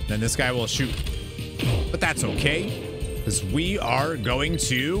 Then this guy will shoot. But that's okay, because we are going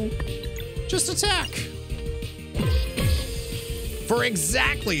to just attack. For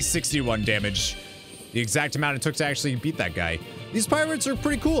exactly 61 damage. The exact amount it took to actually beat that guy. These pirates are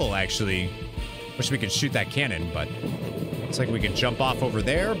pretty cool, actually. Wish we could shoot that cannon, but it's like we could jump off over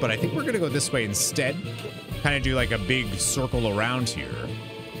there, but I think we're gonna go this way instead. Kind of do like a big circle around here.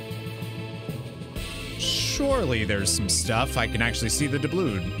 Surely there's some stuff. I can actually see the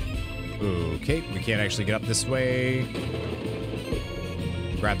doubloon. Okay, we can't actually get up this way.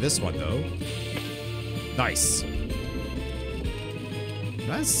 Grab this one, though. Nice.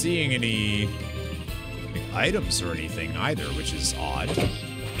 Not seeing any items or anything either, which is odd.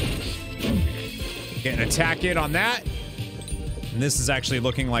 Get an attack in on that. And this is actually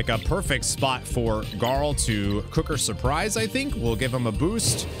looking like a perfect spot for Garl to Cooker Surprise, I think. We'll give him a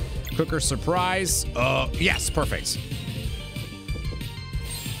boost. Cooker Surprise. Yes, perfect.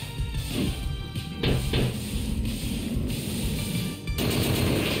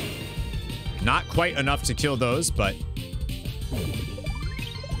 Not quite enough to kill those, but...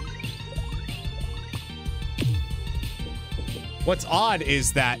 What's odd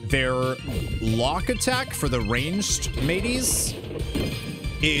is that their lock attack for the ranged mateys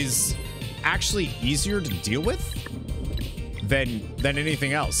is actually easier to deal with than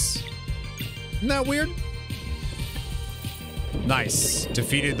anything else. Isn't that weird? Nice.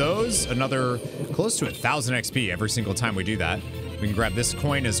 Defeated those. Another close to 1,000 XP every single time we do that. We can grab this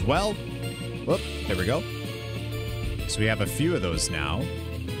coin as well. Whoop, there we go. So we have a few of those now.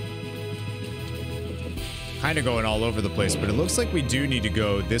 kind of going all over the place, but it looks like we do need to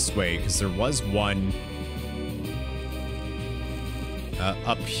go this way because there was one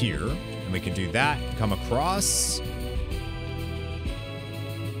up here, and we can do that. Come across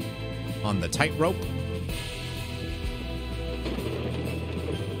on the tightrope.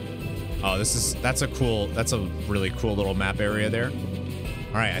 Oh, that's a really cool little map area there.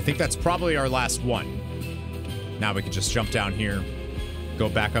 All right, I think that's probably our last one. Now we can just jump down here, go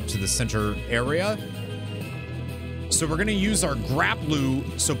back up to the center area. So we're gonna use our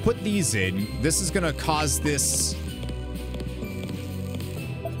grapploo. So put these in. This is gonna cause this.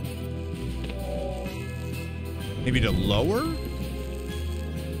 Maybe to lower?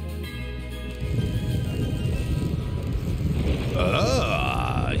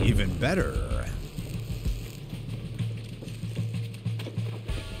 Even better.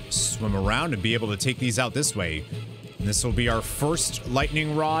 Swim around and be able to take these out this way. And this will be our first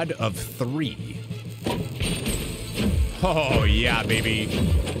lightning rod of 3. Oh, yeah, baby.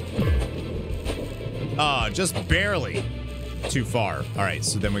 Just barely. Too far. All right,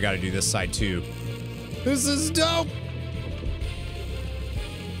 so then we got to do this side too. This is dope.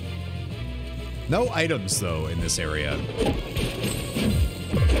 No items, though, in this area.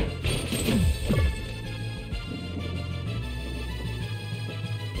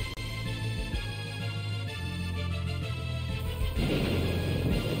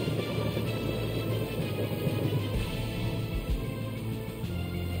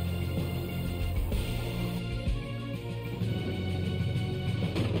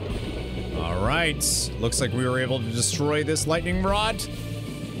 Looks like we were able to destroy this lightning rod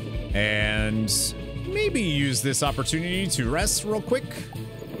and maybe use this opportunity to rest real quick.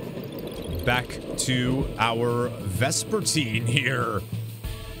 Back to our Vespertine here.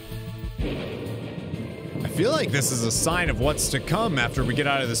 I feel like this is a sign of what's to come after we get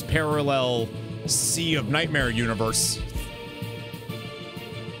out of this parallel Sea of Nightmare universe.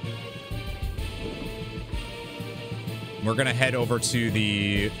 We're gonna head over to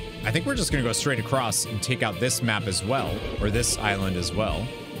the... I think we're just gonna go straight across and take out this map as well, or this island as well.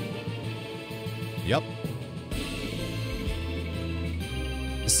 Yep.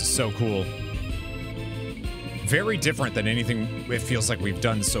 This is so cool. Very different than anything it feels like we've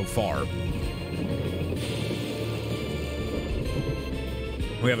done so far.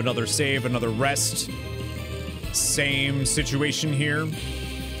 We have another save, another rest. Same situation here.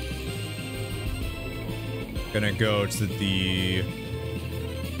 Gonna go to the...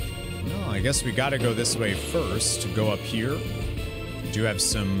 No, I guess we gotta go this way first to go up here. Do have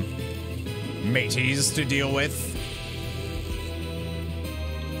some mateys to deal with.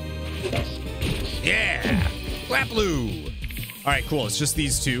 Yeah! Grapploo! All right, cool. It's just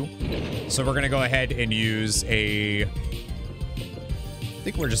these two. So we're gonna go ahead and use a... I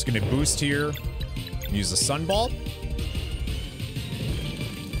think we're just gonna boost here. Use a sunball.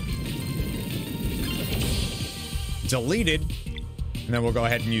 Deleted. And then we'll go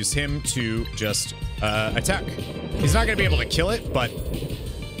ahead and use him to just attack. He's not gonna be able to kill it, but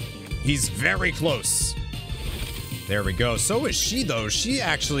he's very close. There we go. So is she, though. She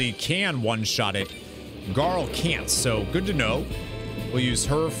actually can one-shot it. Garl can't, so good to know. We'll use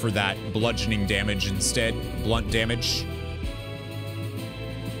her for that bludgeoning damage instead. Blunt damage.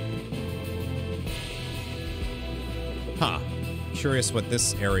 Huh. Curious what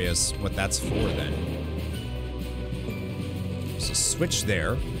this area is, what that's for then. There's a switch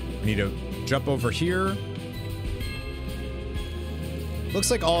there. We need to jump over here.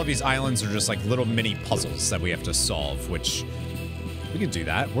 Looks like all of these islands are just like little mini puzzles that we have to solve, which we can do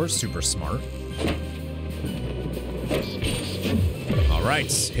that. We're super smart. All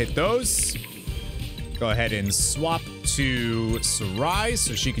right, hit those. Go ahead and swap to Sarai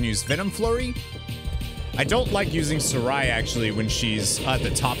so she can use Venom Flurry. I don't like using Sarai actually when she's at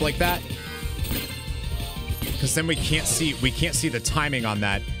the top like that, because then we can't see the timing on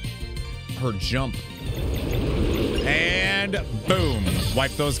that, her jump. And boom,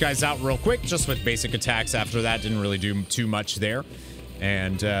 wipe those guys out real quick just with basic attacks. After that, didn't really do too much there.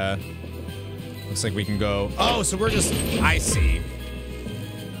 And looks like we can go, oh, so we're just, I see,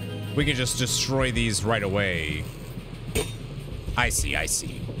 we can just destroy these right away. I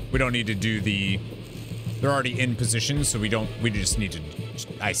see. We don't need to do the, they're already in position, so we just need to,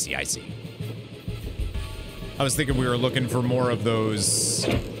 I see. I was thinking we were looking for more of those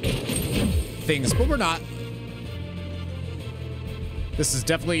things, but we're not. This is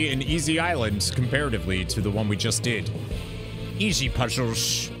definitely an easy island comparatively to the one we just did. Easy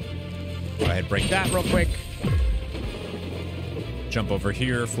puzzles. Go ahead, break that real quick. Jump over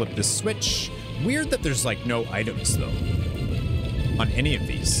here, flip this switch. Weird that there's like no items though on any of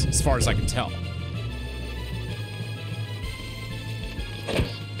these, as far as I can tell.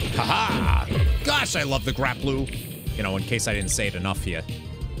 gosh, I love the grapploo. You know, in case I didn't say it enough here.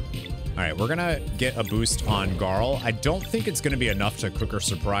 All right, we're gonna get a boost on Garl. I don't think it's gonna be enough to cook or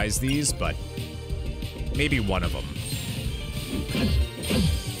surprise these, but maybe one of them.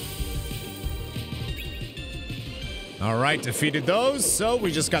 All right, defeated those. So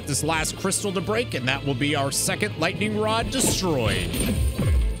we just got this last crystal to break, and that will be our second lightning rod destroyed.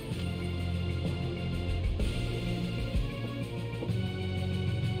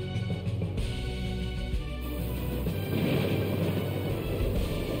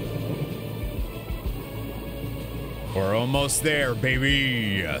 We're almost there,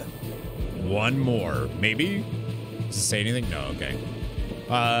 baby. One more, maybe? Does it say anything? No,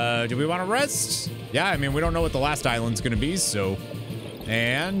 okay. Do we want to rest? Yeah, I mean, we don't know what the last island's gonna be, so...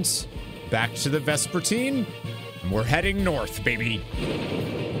 And... back to the Vespertine. And we're heading north, baby.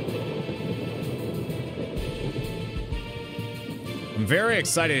 I'm very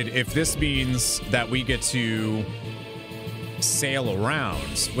excited if this means that we get to sail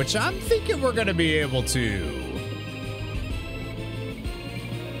around, which I'm thinking we're gonna be able to.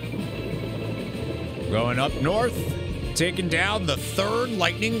 Going up north, taking down the third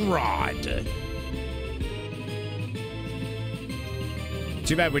lightning rod.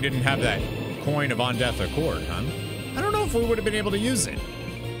 Too bad we didn't have that coin of On Death Accord, huh? I don't know if we would have been able to use it.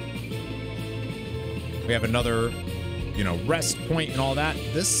 We have another, you know, rest point and all that.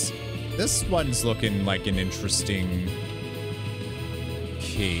 This one's looking like an interesting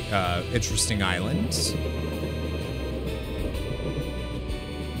interesting island.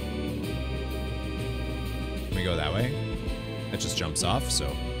 Can we go that way? That just jumps off, so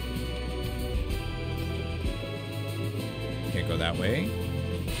can't go that way.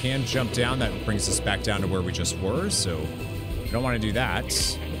 Can jump down. That brings us back down to where we just were, so we don't want to do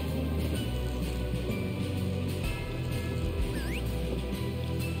that.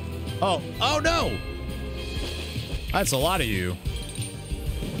 Oh no! That's a lot of you.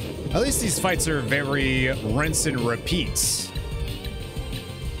 At least these fights are very rinse and repeat.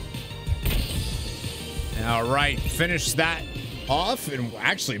 All right, finish that off, and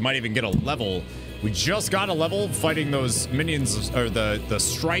actually might even get a level. We just got a level fighting those minions, or the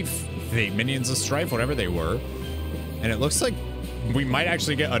minions of strife, whatever they were. And it looks like we might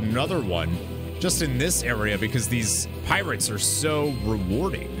actually get another one just in this area because these pirates are so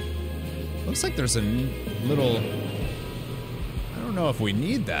rewarding. Looks like there's a little... I don't know if we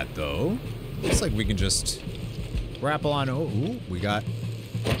need that, though. Looks like we can just grapple on... Oh, ooh, we got...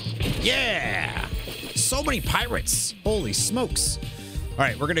 Yeah! So many pirates! Holy smokes! All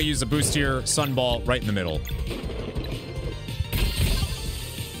right, we're gonna use a boost here. Sunball right in the middle.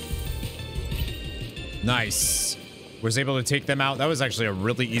 Nice. Was able to take them out. That was actually a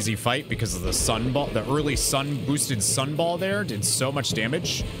really easy fight because of the sunball. The early sun boosted sunball there did so much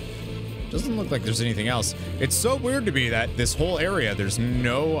damage. Doesn't look like there's anything else. It's so weird to me that this whole area, there's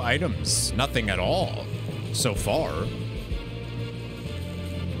no items. Nothing at all so far.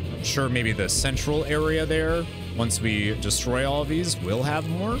 I'm sure maybe the central area there, once we destroy all of these, we'll have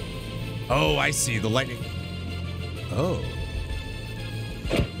more. Oh, I see. The lightning. Oh.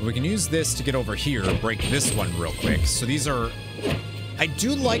 Well, we can use this to get over here and break this one real quick. So these are... I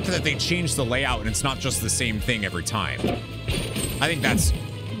do like that they changed the layout and it's not just the same thing every time. I think that's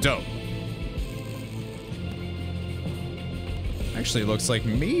dope. Actually, looks like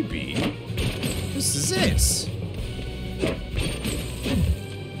maybe this is it.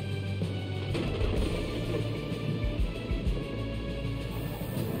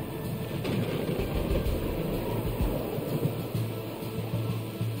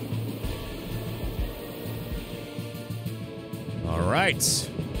 All right.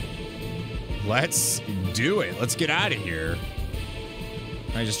 Let's do it. Let's get out of here.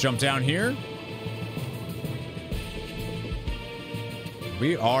 Can I just jump down here?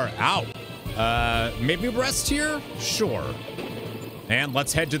 We are out. Maybe rest here? Sure. And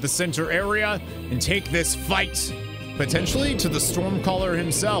let's head to the center area and take this fight, potentially to the Stormcaller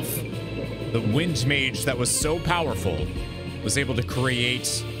himself. The wind mage that was so powerful was able to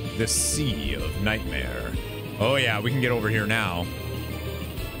create the Sea of Nightmare. Oh yeah, we can get over here now.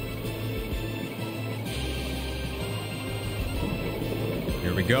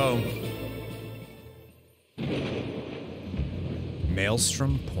 Here we go.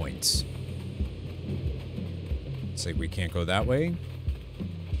 Maelstrom Point. Looks like we can't go that way.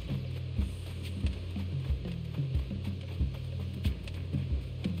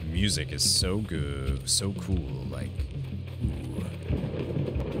 The music is so good, so cool, like, ooh.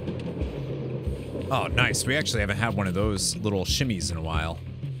 Oh, nice. We actually haven't had one of those little shimmies in a while.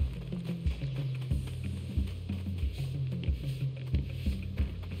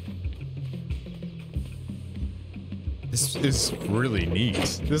 This is really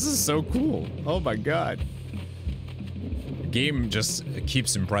neat. This is so cool. Oh my god. The game just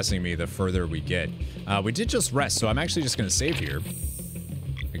keeps impressing me the further we get. We did just rest, so I'm actually just gonna save here.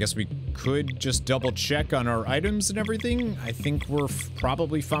 I guess we could just double check on our items and everything. I think we're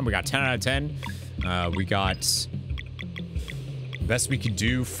probably fine. We got 10 out of 10. We got best we could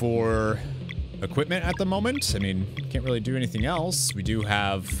do for equipment at the moment. I mean, can't really do anything else. We do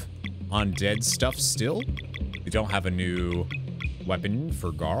have undead stuff still. We don't have a new weapon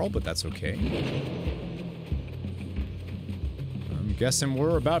for Garl, but that's okay. I'm guessing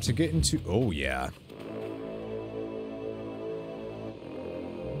we're about to get into... Oh, yeah.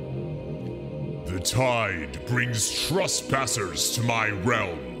 The tide brings trespassers to my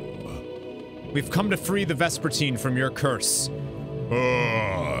realm. We've come to free the Vespertine from your curse.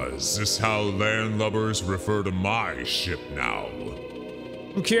 Is this how landlubbers refer to my ship now?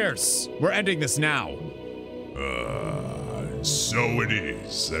 Who cares? We're ending this now. So it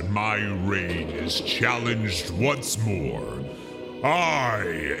is that my reign is challenged once more. I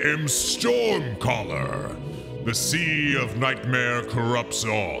am Stormcaller. The sea of nightmare corrupts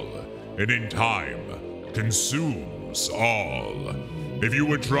all, and in time, consumes all. If you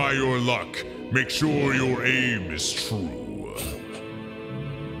would try your luck, make sure your aim is true.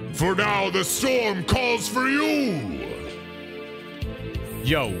 For now, the storm calls for you!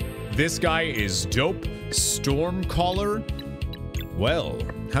 Yo, this guy is dope. Stormcaller. Well,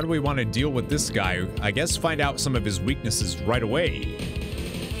 how do we want to deal with this guy? I guess find out some of his weaknesses right away.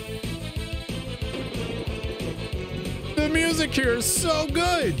 The music here is so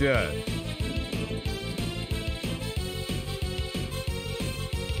good.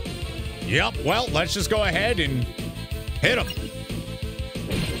 Yep, well, let's just go ahead and hit him.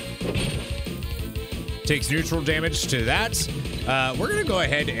 Takes neutral damage to that. We're gonna go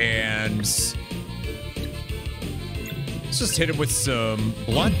ahead and let's just hit him with some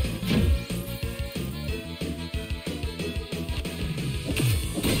blood.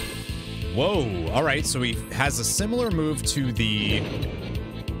 Whoa, all right, so he has a similar move to the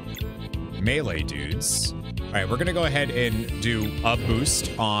melee dudes. All right, we're gonna go ahead and do a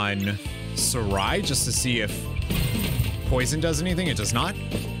boost on Sarai just to see if poison does anything. It does not.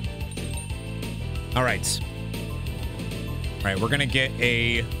 All right. All right, we're gonna get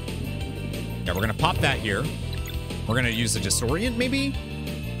a... Yeah, we're gonna pop that here. We're gonna use a disorient, maybe?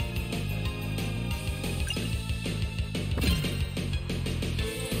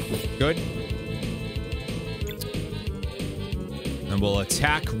 Good. And we'll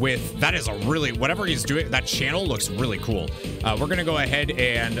attack with... That is a really... Whatever he's doing, that channel looks really cool. We're gonna go ahead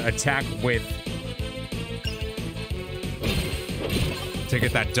and attack with... To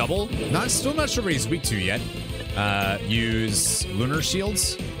get that double. Still not sure what he's weak to yet. Use lunar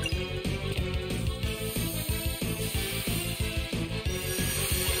shields.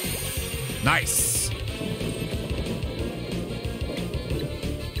 Nice.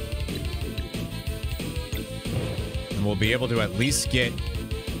 And we'll be able to at least get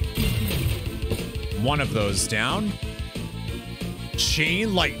one of those down.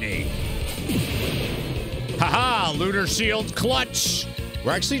 Chain lightning. Haha, lunar shield clutch.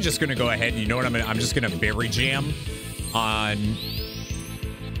 We're actually just gonna go ahead. You know what I'm just gonna berry jam on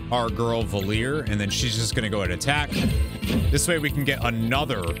our girl Valir, and then she's just gonna go and attack. This way we can get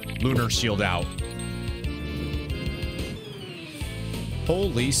another lunar shield out.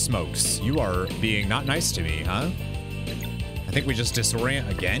 Holy smokes, you are being not nice to me, huh? I think we just disorient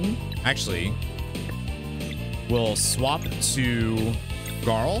again. Actually, we'll swap to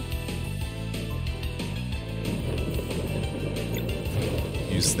Garl.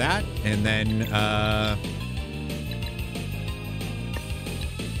 Use that, and then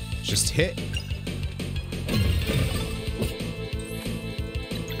just hit.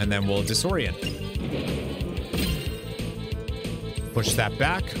 And then we'll disorient. Push that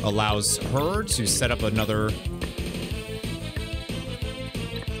back, allows her to set up another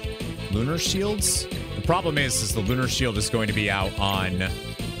lunar shields. The problem is the lunar shield is going to be out on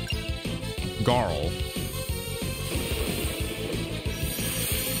Garl.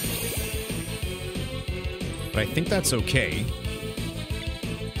 But I think that's okay.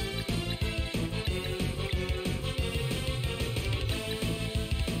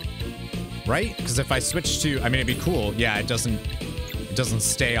 Right? Because if I switch to, I mean, it'd be cool. Yeah, it doesn't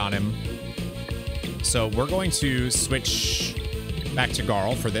stay on him. So we're going to switch back to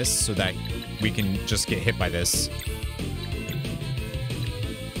Garl for this so that we can just get hit by this.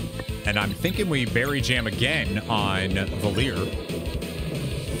 And I'm thinking we berry jam again on Valir.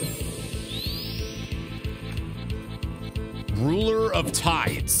 Ruler of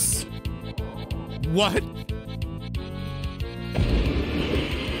Tides. What?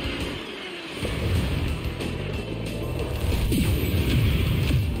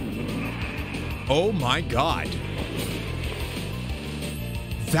 Oh my god.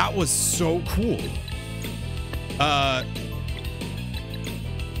 That was so cool. But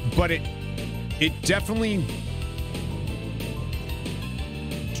it definitely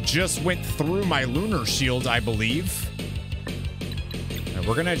just went through my lunar shield, I believe. And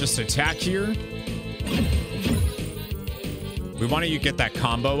we're gonna just attack here. We want to get that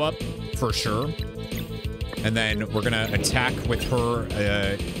combo up for sure. And then we're gonna attack with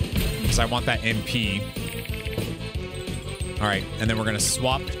her because I want that MP. All right, and then we're gonna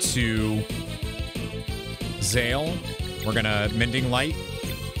swap to Zale. We're gonna Mending Light.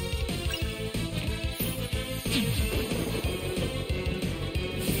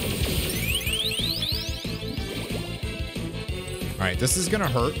 All right, this is gonna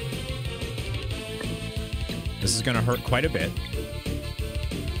hurt. This is gonna hurt quite a bit.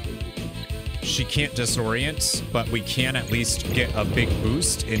 She can't disorient, but we can at least get a big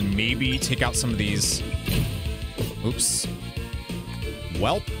boost and maybe take out some of these. Oops.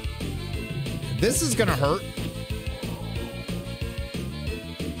 Welp. This is gonna hurt.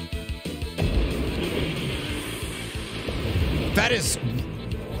 That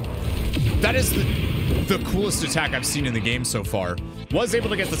is the coolest attack I've seen in the game so far. Was able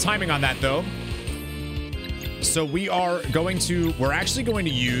to get the timing on that though. So we're actually going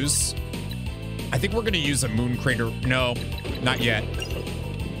to use, I think we're going to use a moon crater. No, not yet.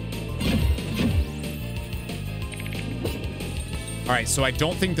 All right, so I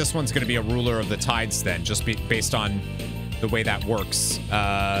don't think this one's going to be a ruler of the tides then, just based on the way that works.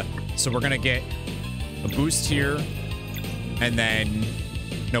 So we're going to get a boost here, and then,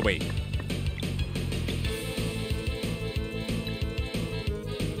 no, wait.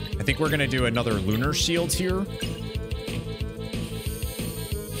 I think we're going to do another lunar shield here.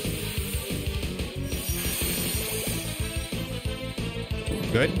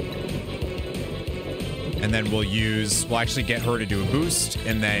 Good. And then we'll actually get her to do a boost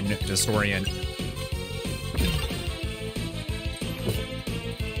and then disorient.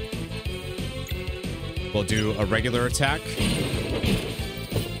 We'll do a regular attack.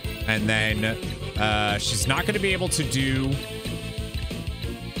 And then she's not going to be able to do...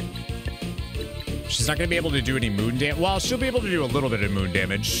 She's not going to be able to do any moon damage. Well, she'll be able to do a little bit of moon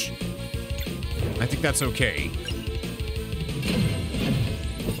damage. I think that's okay.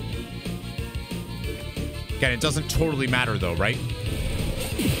 Again, it doesn't totally matter though, right?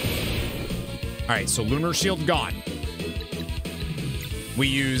 All right, so Lunar Shield gone. We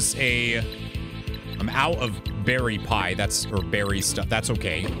use I'm out of berry pie. Or berry stuff. That's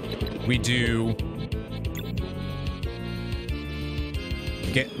okay. We do...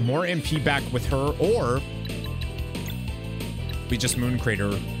 get more MP back with her, or we just moon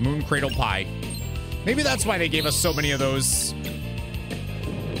cradle pie. Maybe that's why they gave us so many of those. And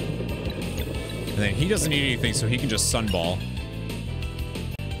then he doesn't need anything, so he can just sunball.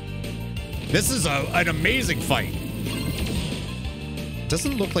 This is an amazing fight.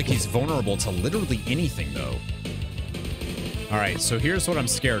 Doesn't look like he's vulnerable to literally anything though. All right, so here's what I'm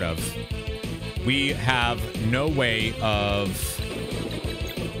scared of. We have no way of...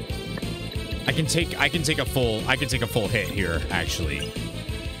 I can take a full hit here, actually.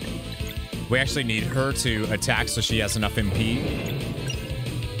 We actually need her to attack so she has enough MP.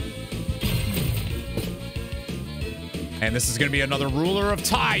 And this is going to be another Ruler of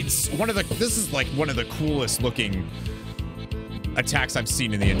Tides. This is like one of the coolest looking attacks I've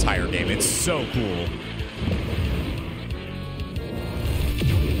seen in the entire game. It's so cool.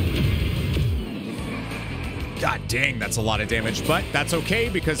 God dang, that's a lot of damage, but that's okay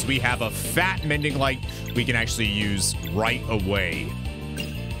because we have a fat Mending Light we can actually use right away.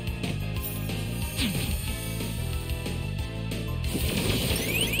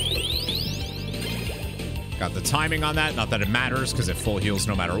 Got the timing on that, not that it matters because it full heals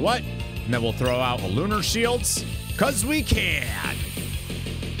no matter what. And then we'll throw out a Lunar Shields because we can.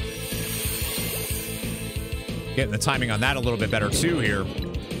 Getting the timing on that a little bit better too here.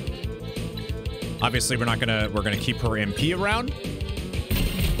 Obviously, we're gonna keep her MP around.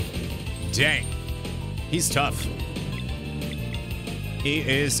 Dang. He's tough. He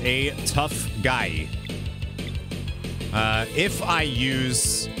is a tough guy. If I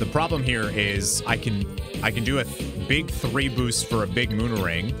use... The problem here is I can do a big 3 boost for a big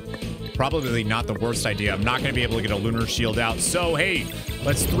Moonerang. Probably not the worst idea. I'm not going to be able to get a Lunar Shield out. So, hey,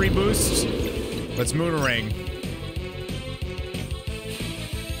 let's 3 boost. Let's Moonerang.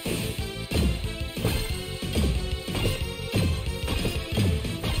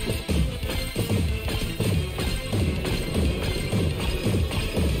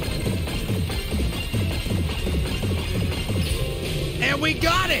 We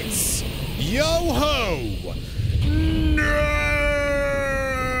got it! Yo-ho! No!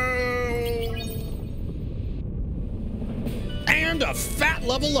 And a fat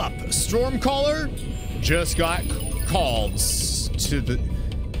level up. Stormcaller just got called to the...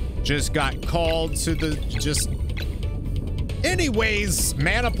 Anyways,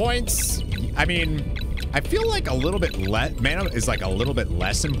 mana points. I mean, I feel like a little bit less... Mana is like a little bit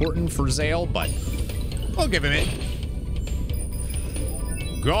less important for Zale, but we'll give him it.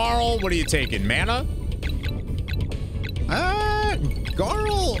 Garl, what are you taking? Mana?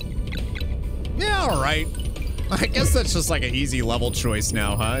 Garl... Yeah, alright. I guess that's just like an easy level choice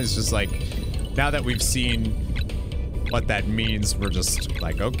now, huh? It's just like, now that we've seen what that means, we're just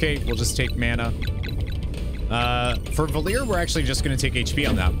like, okay, we'll just take mana. For Valir, we're actually just gonna take HP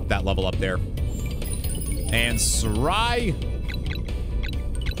on that level up there. And Sarai...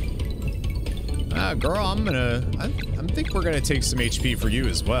 girl, I think we're gonna take some HP for you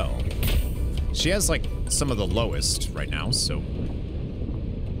as well. She has like some of the lowest right now, so...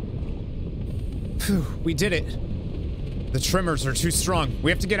 Phew, we did it. The tremors are too strong.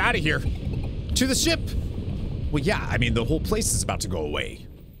 We have to get out of here. To the ship! Well, yeah, I mean, the whole place is about to go away.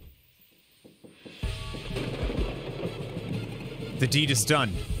 The deed is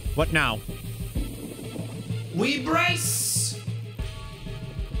done. What now? We brace!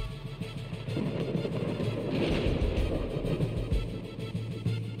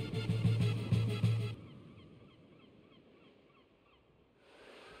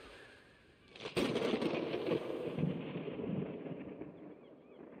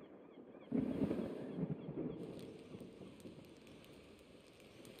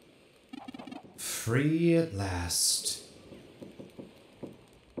 Free at last.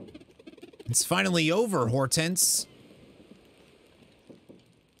 It's finally over, Hortense.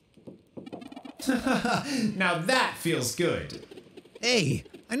 Now that feels good. Hey,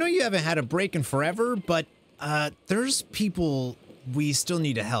 I know you haven't had a break in forever, but, there's people we still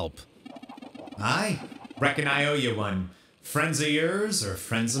need to help. Aye. Reckon I owe you one. Friends of yours or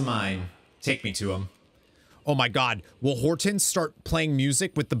friends of mine? Take me to them. Oh my god, will Hortense start playing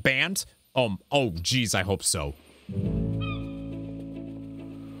music with the band? Oh geez, I hope so.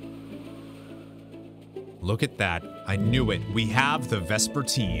 Look at that. I knew it. We have the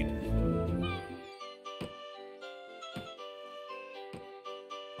Vespertine.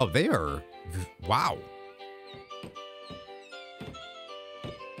 Oh, they are... Wow.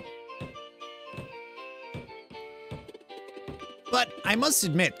 But I must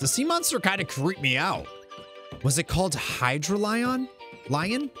admit, the sea monster kind of creeped me out. Was it called Hydrolion?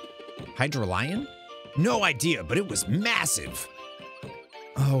 Lion? Hydrolion? No idea, but it was massive.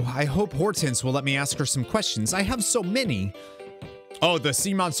 Oh, I hope Hortense will let me ask her some questions. I have so many. Oh, the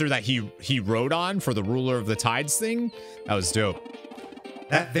sea monster that he rode on for the Ruler of the Tides thing? That was dope.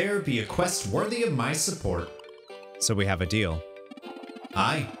 That there be a quest worthy of my support. So we have a deal.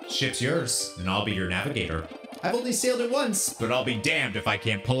 Aye, ship's yours, and I'll be your navigator. I've only sailed it once, but I'll be damned if I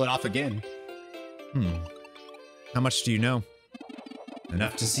can't pull it off again. How much do you know?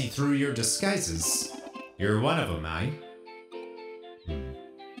 Enough to see through your disguises. You're one of them, aye?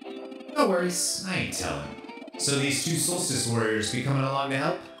 No worries, I ain't telling. So these two Solstice warriors be coming along to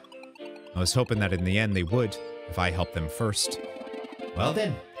help? I was hoping that in the end they would, if I helped them first. Well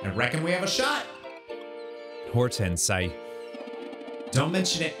then, I reckon we have a shot. Hortense, Don't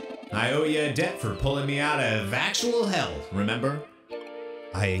mention it. I owe you a debt for pulling me out of actual hell, remember?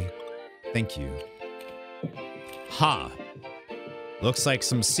 Thank you. Ha! Looks like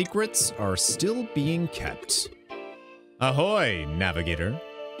some secrets are still being kept. Ahoy, navigator.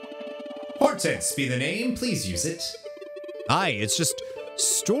 Hortense be the name, please use it. Aye, it's just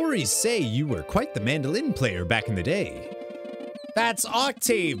stories say you were quite the mandolin player back in the day. That's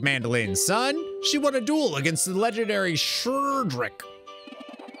Octave Mandolin, son. She won a duel against the legendary Shurdrick.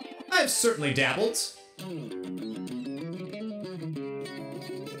 I've certainly dabbled.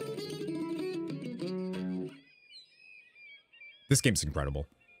 This game's incredible.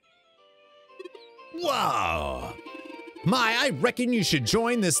 Wow. My, I reckon you should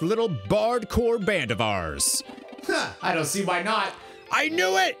join this little bardcore band of ours. Huh, I don't see why not. I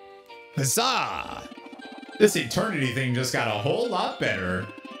knew it! Huzzah! This eternity thing just got a whole lot better.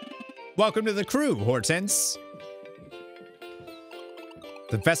 Welcome to the crew, Hortense.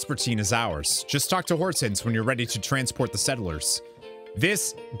 The Vespertine is ours. Just talk to Hortense when you're ready to transport the settlers.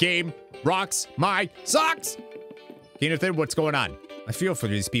 This game rocks my socks! Keenathan, what's going on? I feel for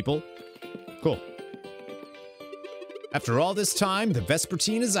these people. Cool. After all this time, the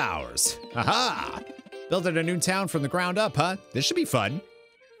Vespertine is ours. Aha! Building a new town from the ground up, huh? This should be fun.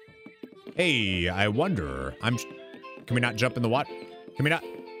 Hey, I wonder. Can we not jump in the water? Can we not?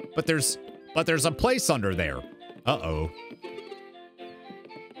 But there's but there's a place under there. Uh-oh.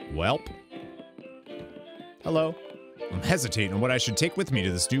 Welp. Hello. I'm hesitating on what I should take with me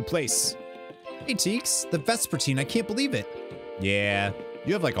to this new place. Hey, Teeks, the Vespertine, I can't believe it. Yeah,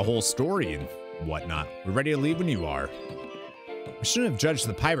 you have like a whole story and whatnot. We're ready to leave when you are. I shouldn't have judged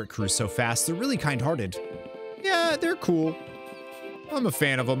the pirate crew so fast. They're really kind-hearted. Yeah, they're cool. I'm a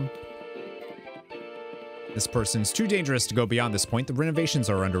fan of them. This person's too dangerous to go beyond this point. The renovations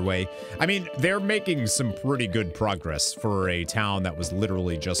are underway. I mean, they're making some pretty good progress for a town that was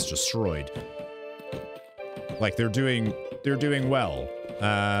literally just destroyed. Like, they're doing well.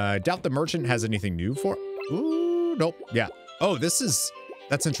 Doubt the merchant has anything new for... Ooh, nope, yeah. Oh,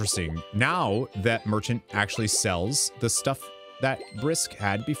 that's interesting. Now that merchant actually sells the stuff that Brisk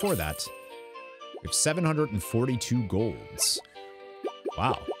had before that. We have 742 golds.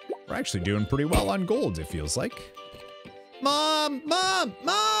 Wow. We're actually doing pretty well on gold, it feels like. Mom! Mom!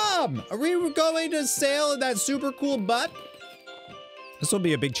 Mom! Are we going to sail in that super cool butt? This will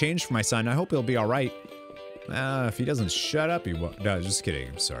be a big change for my son. I hope he'll be all right. If he doesn't shut up, he won't. No, just kidding.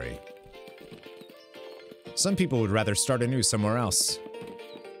 I'm sorry. Some people would rather start anew somewhere else.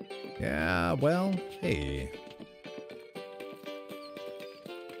 Yeah, well, hey.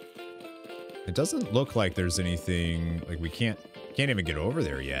 It doesn't look like there's anything, like we can't even get over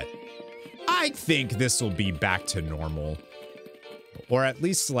there yet. I think this will be back to normal. Or at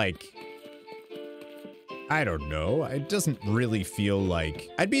least like, I don't know. It doesn't really feel like,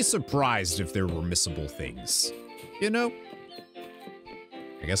 I'd be surprised if there were missable things, you know?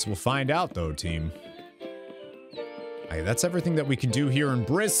 I guess we'll find out though, team. Hey, that's everything that we can do here in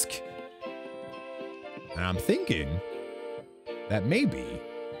Brisk. And I'm thinking that maybe,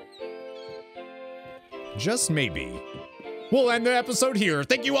 just maybe, we'll end the episode here.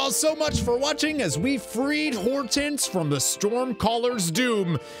 Thank you all so much for watching as we freed Hortense from the Stormcaller's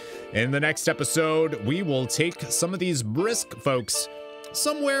doom. In the next episode, we will take some of these Brisk folks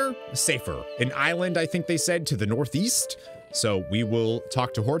somewhere safer. An island, I think they said, to the northeast. So we will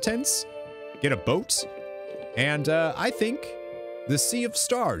talk to Hortense, get a boat, and I think the Sea of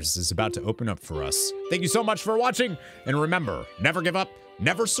Stars is about to open up for us. Thank you so much for watching, and remember, never give up,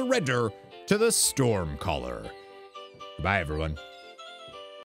 never surrender to the Stormcaller. Goodbye, everyone.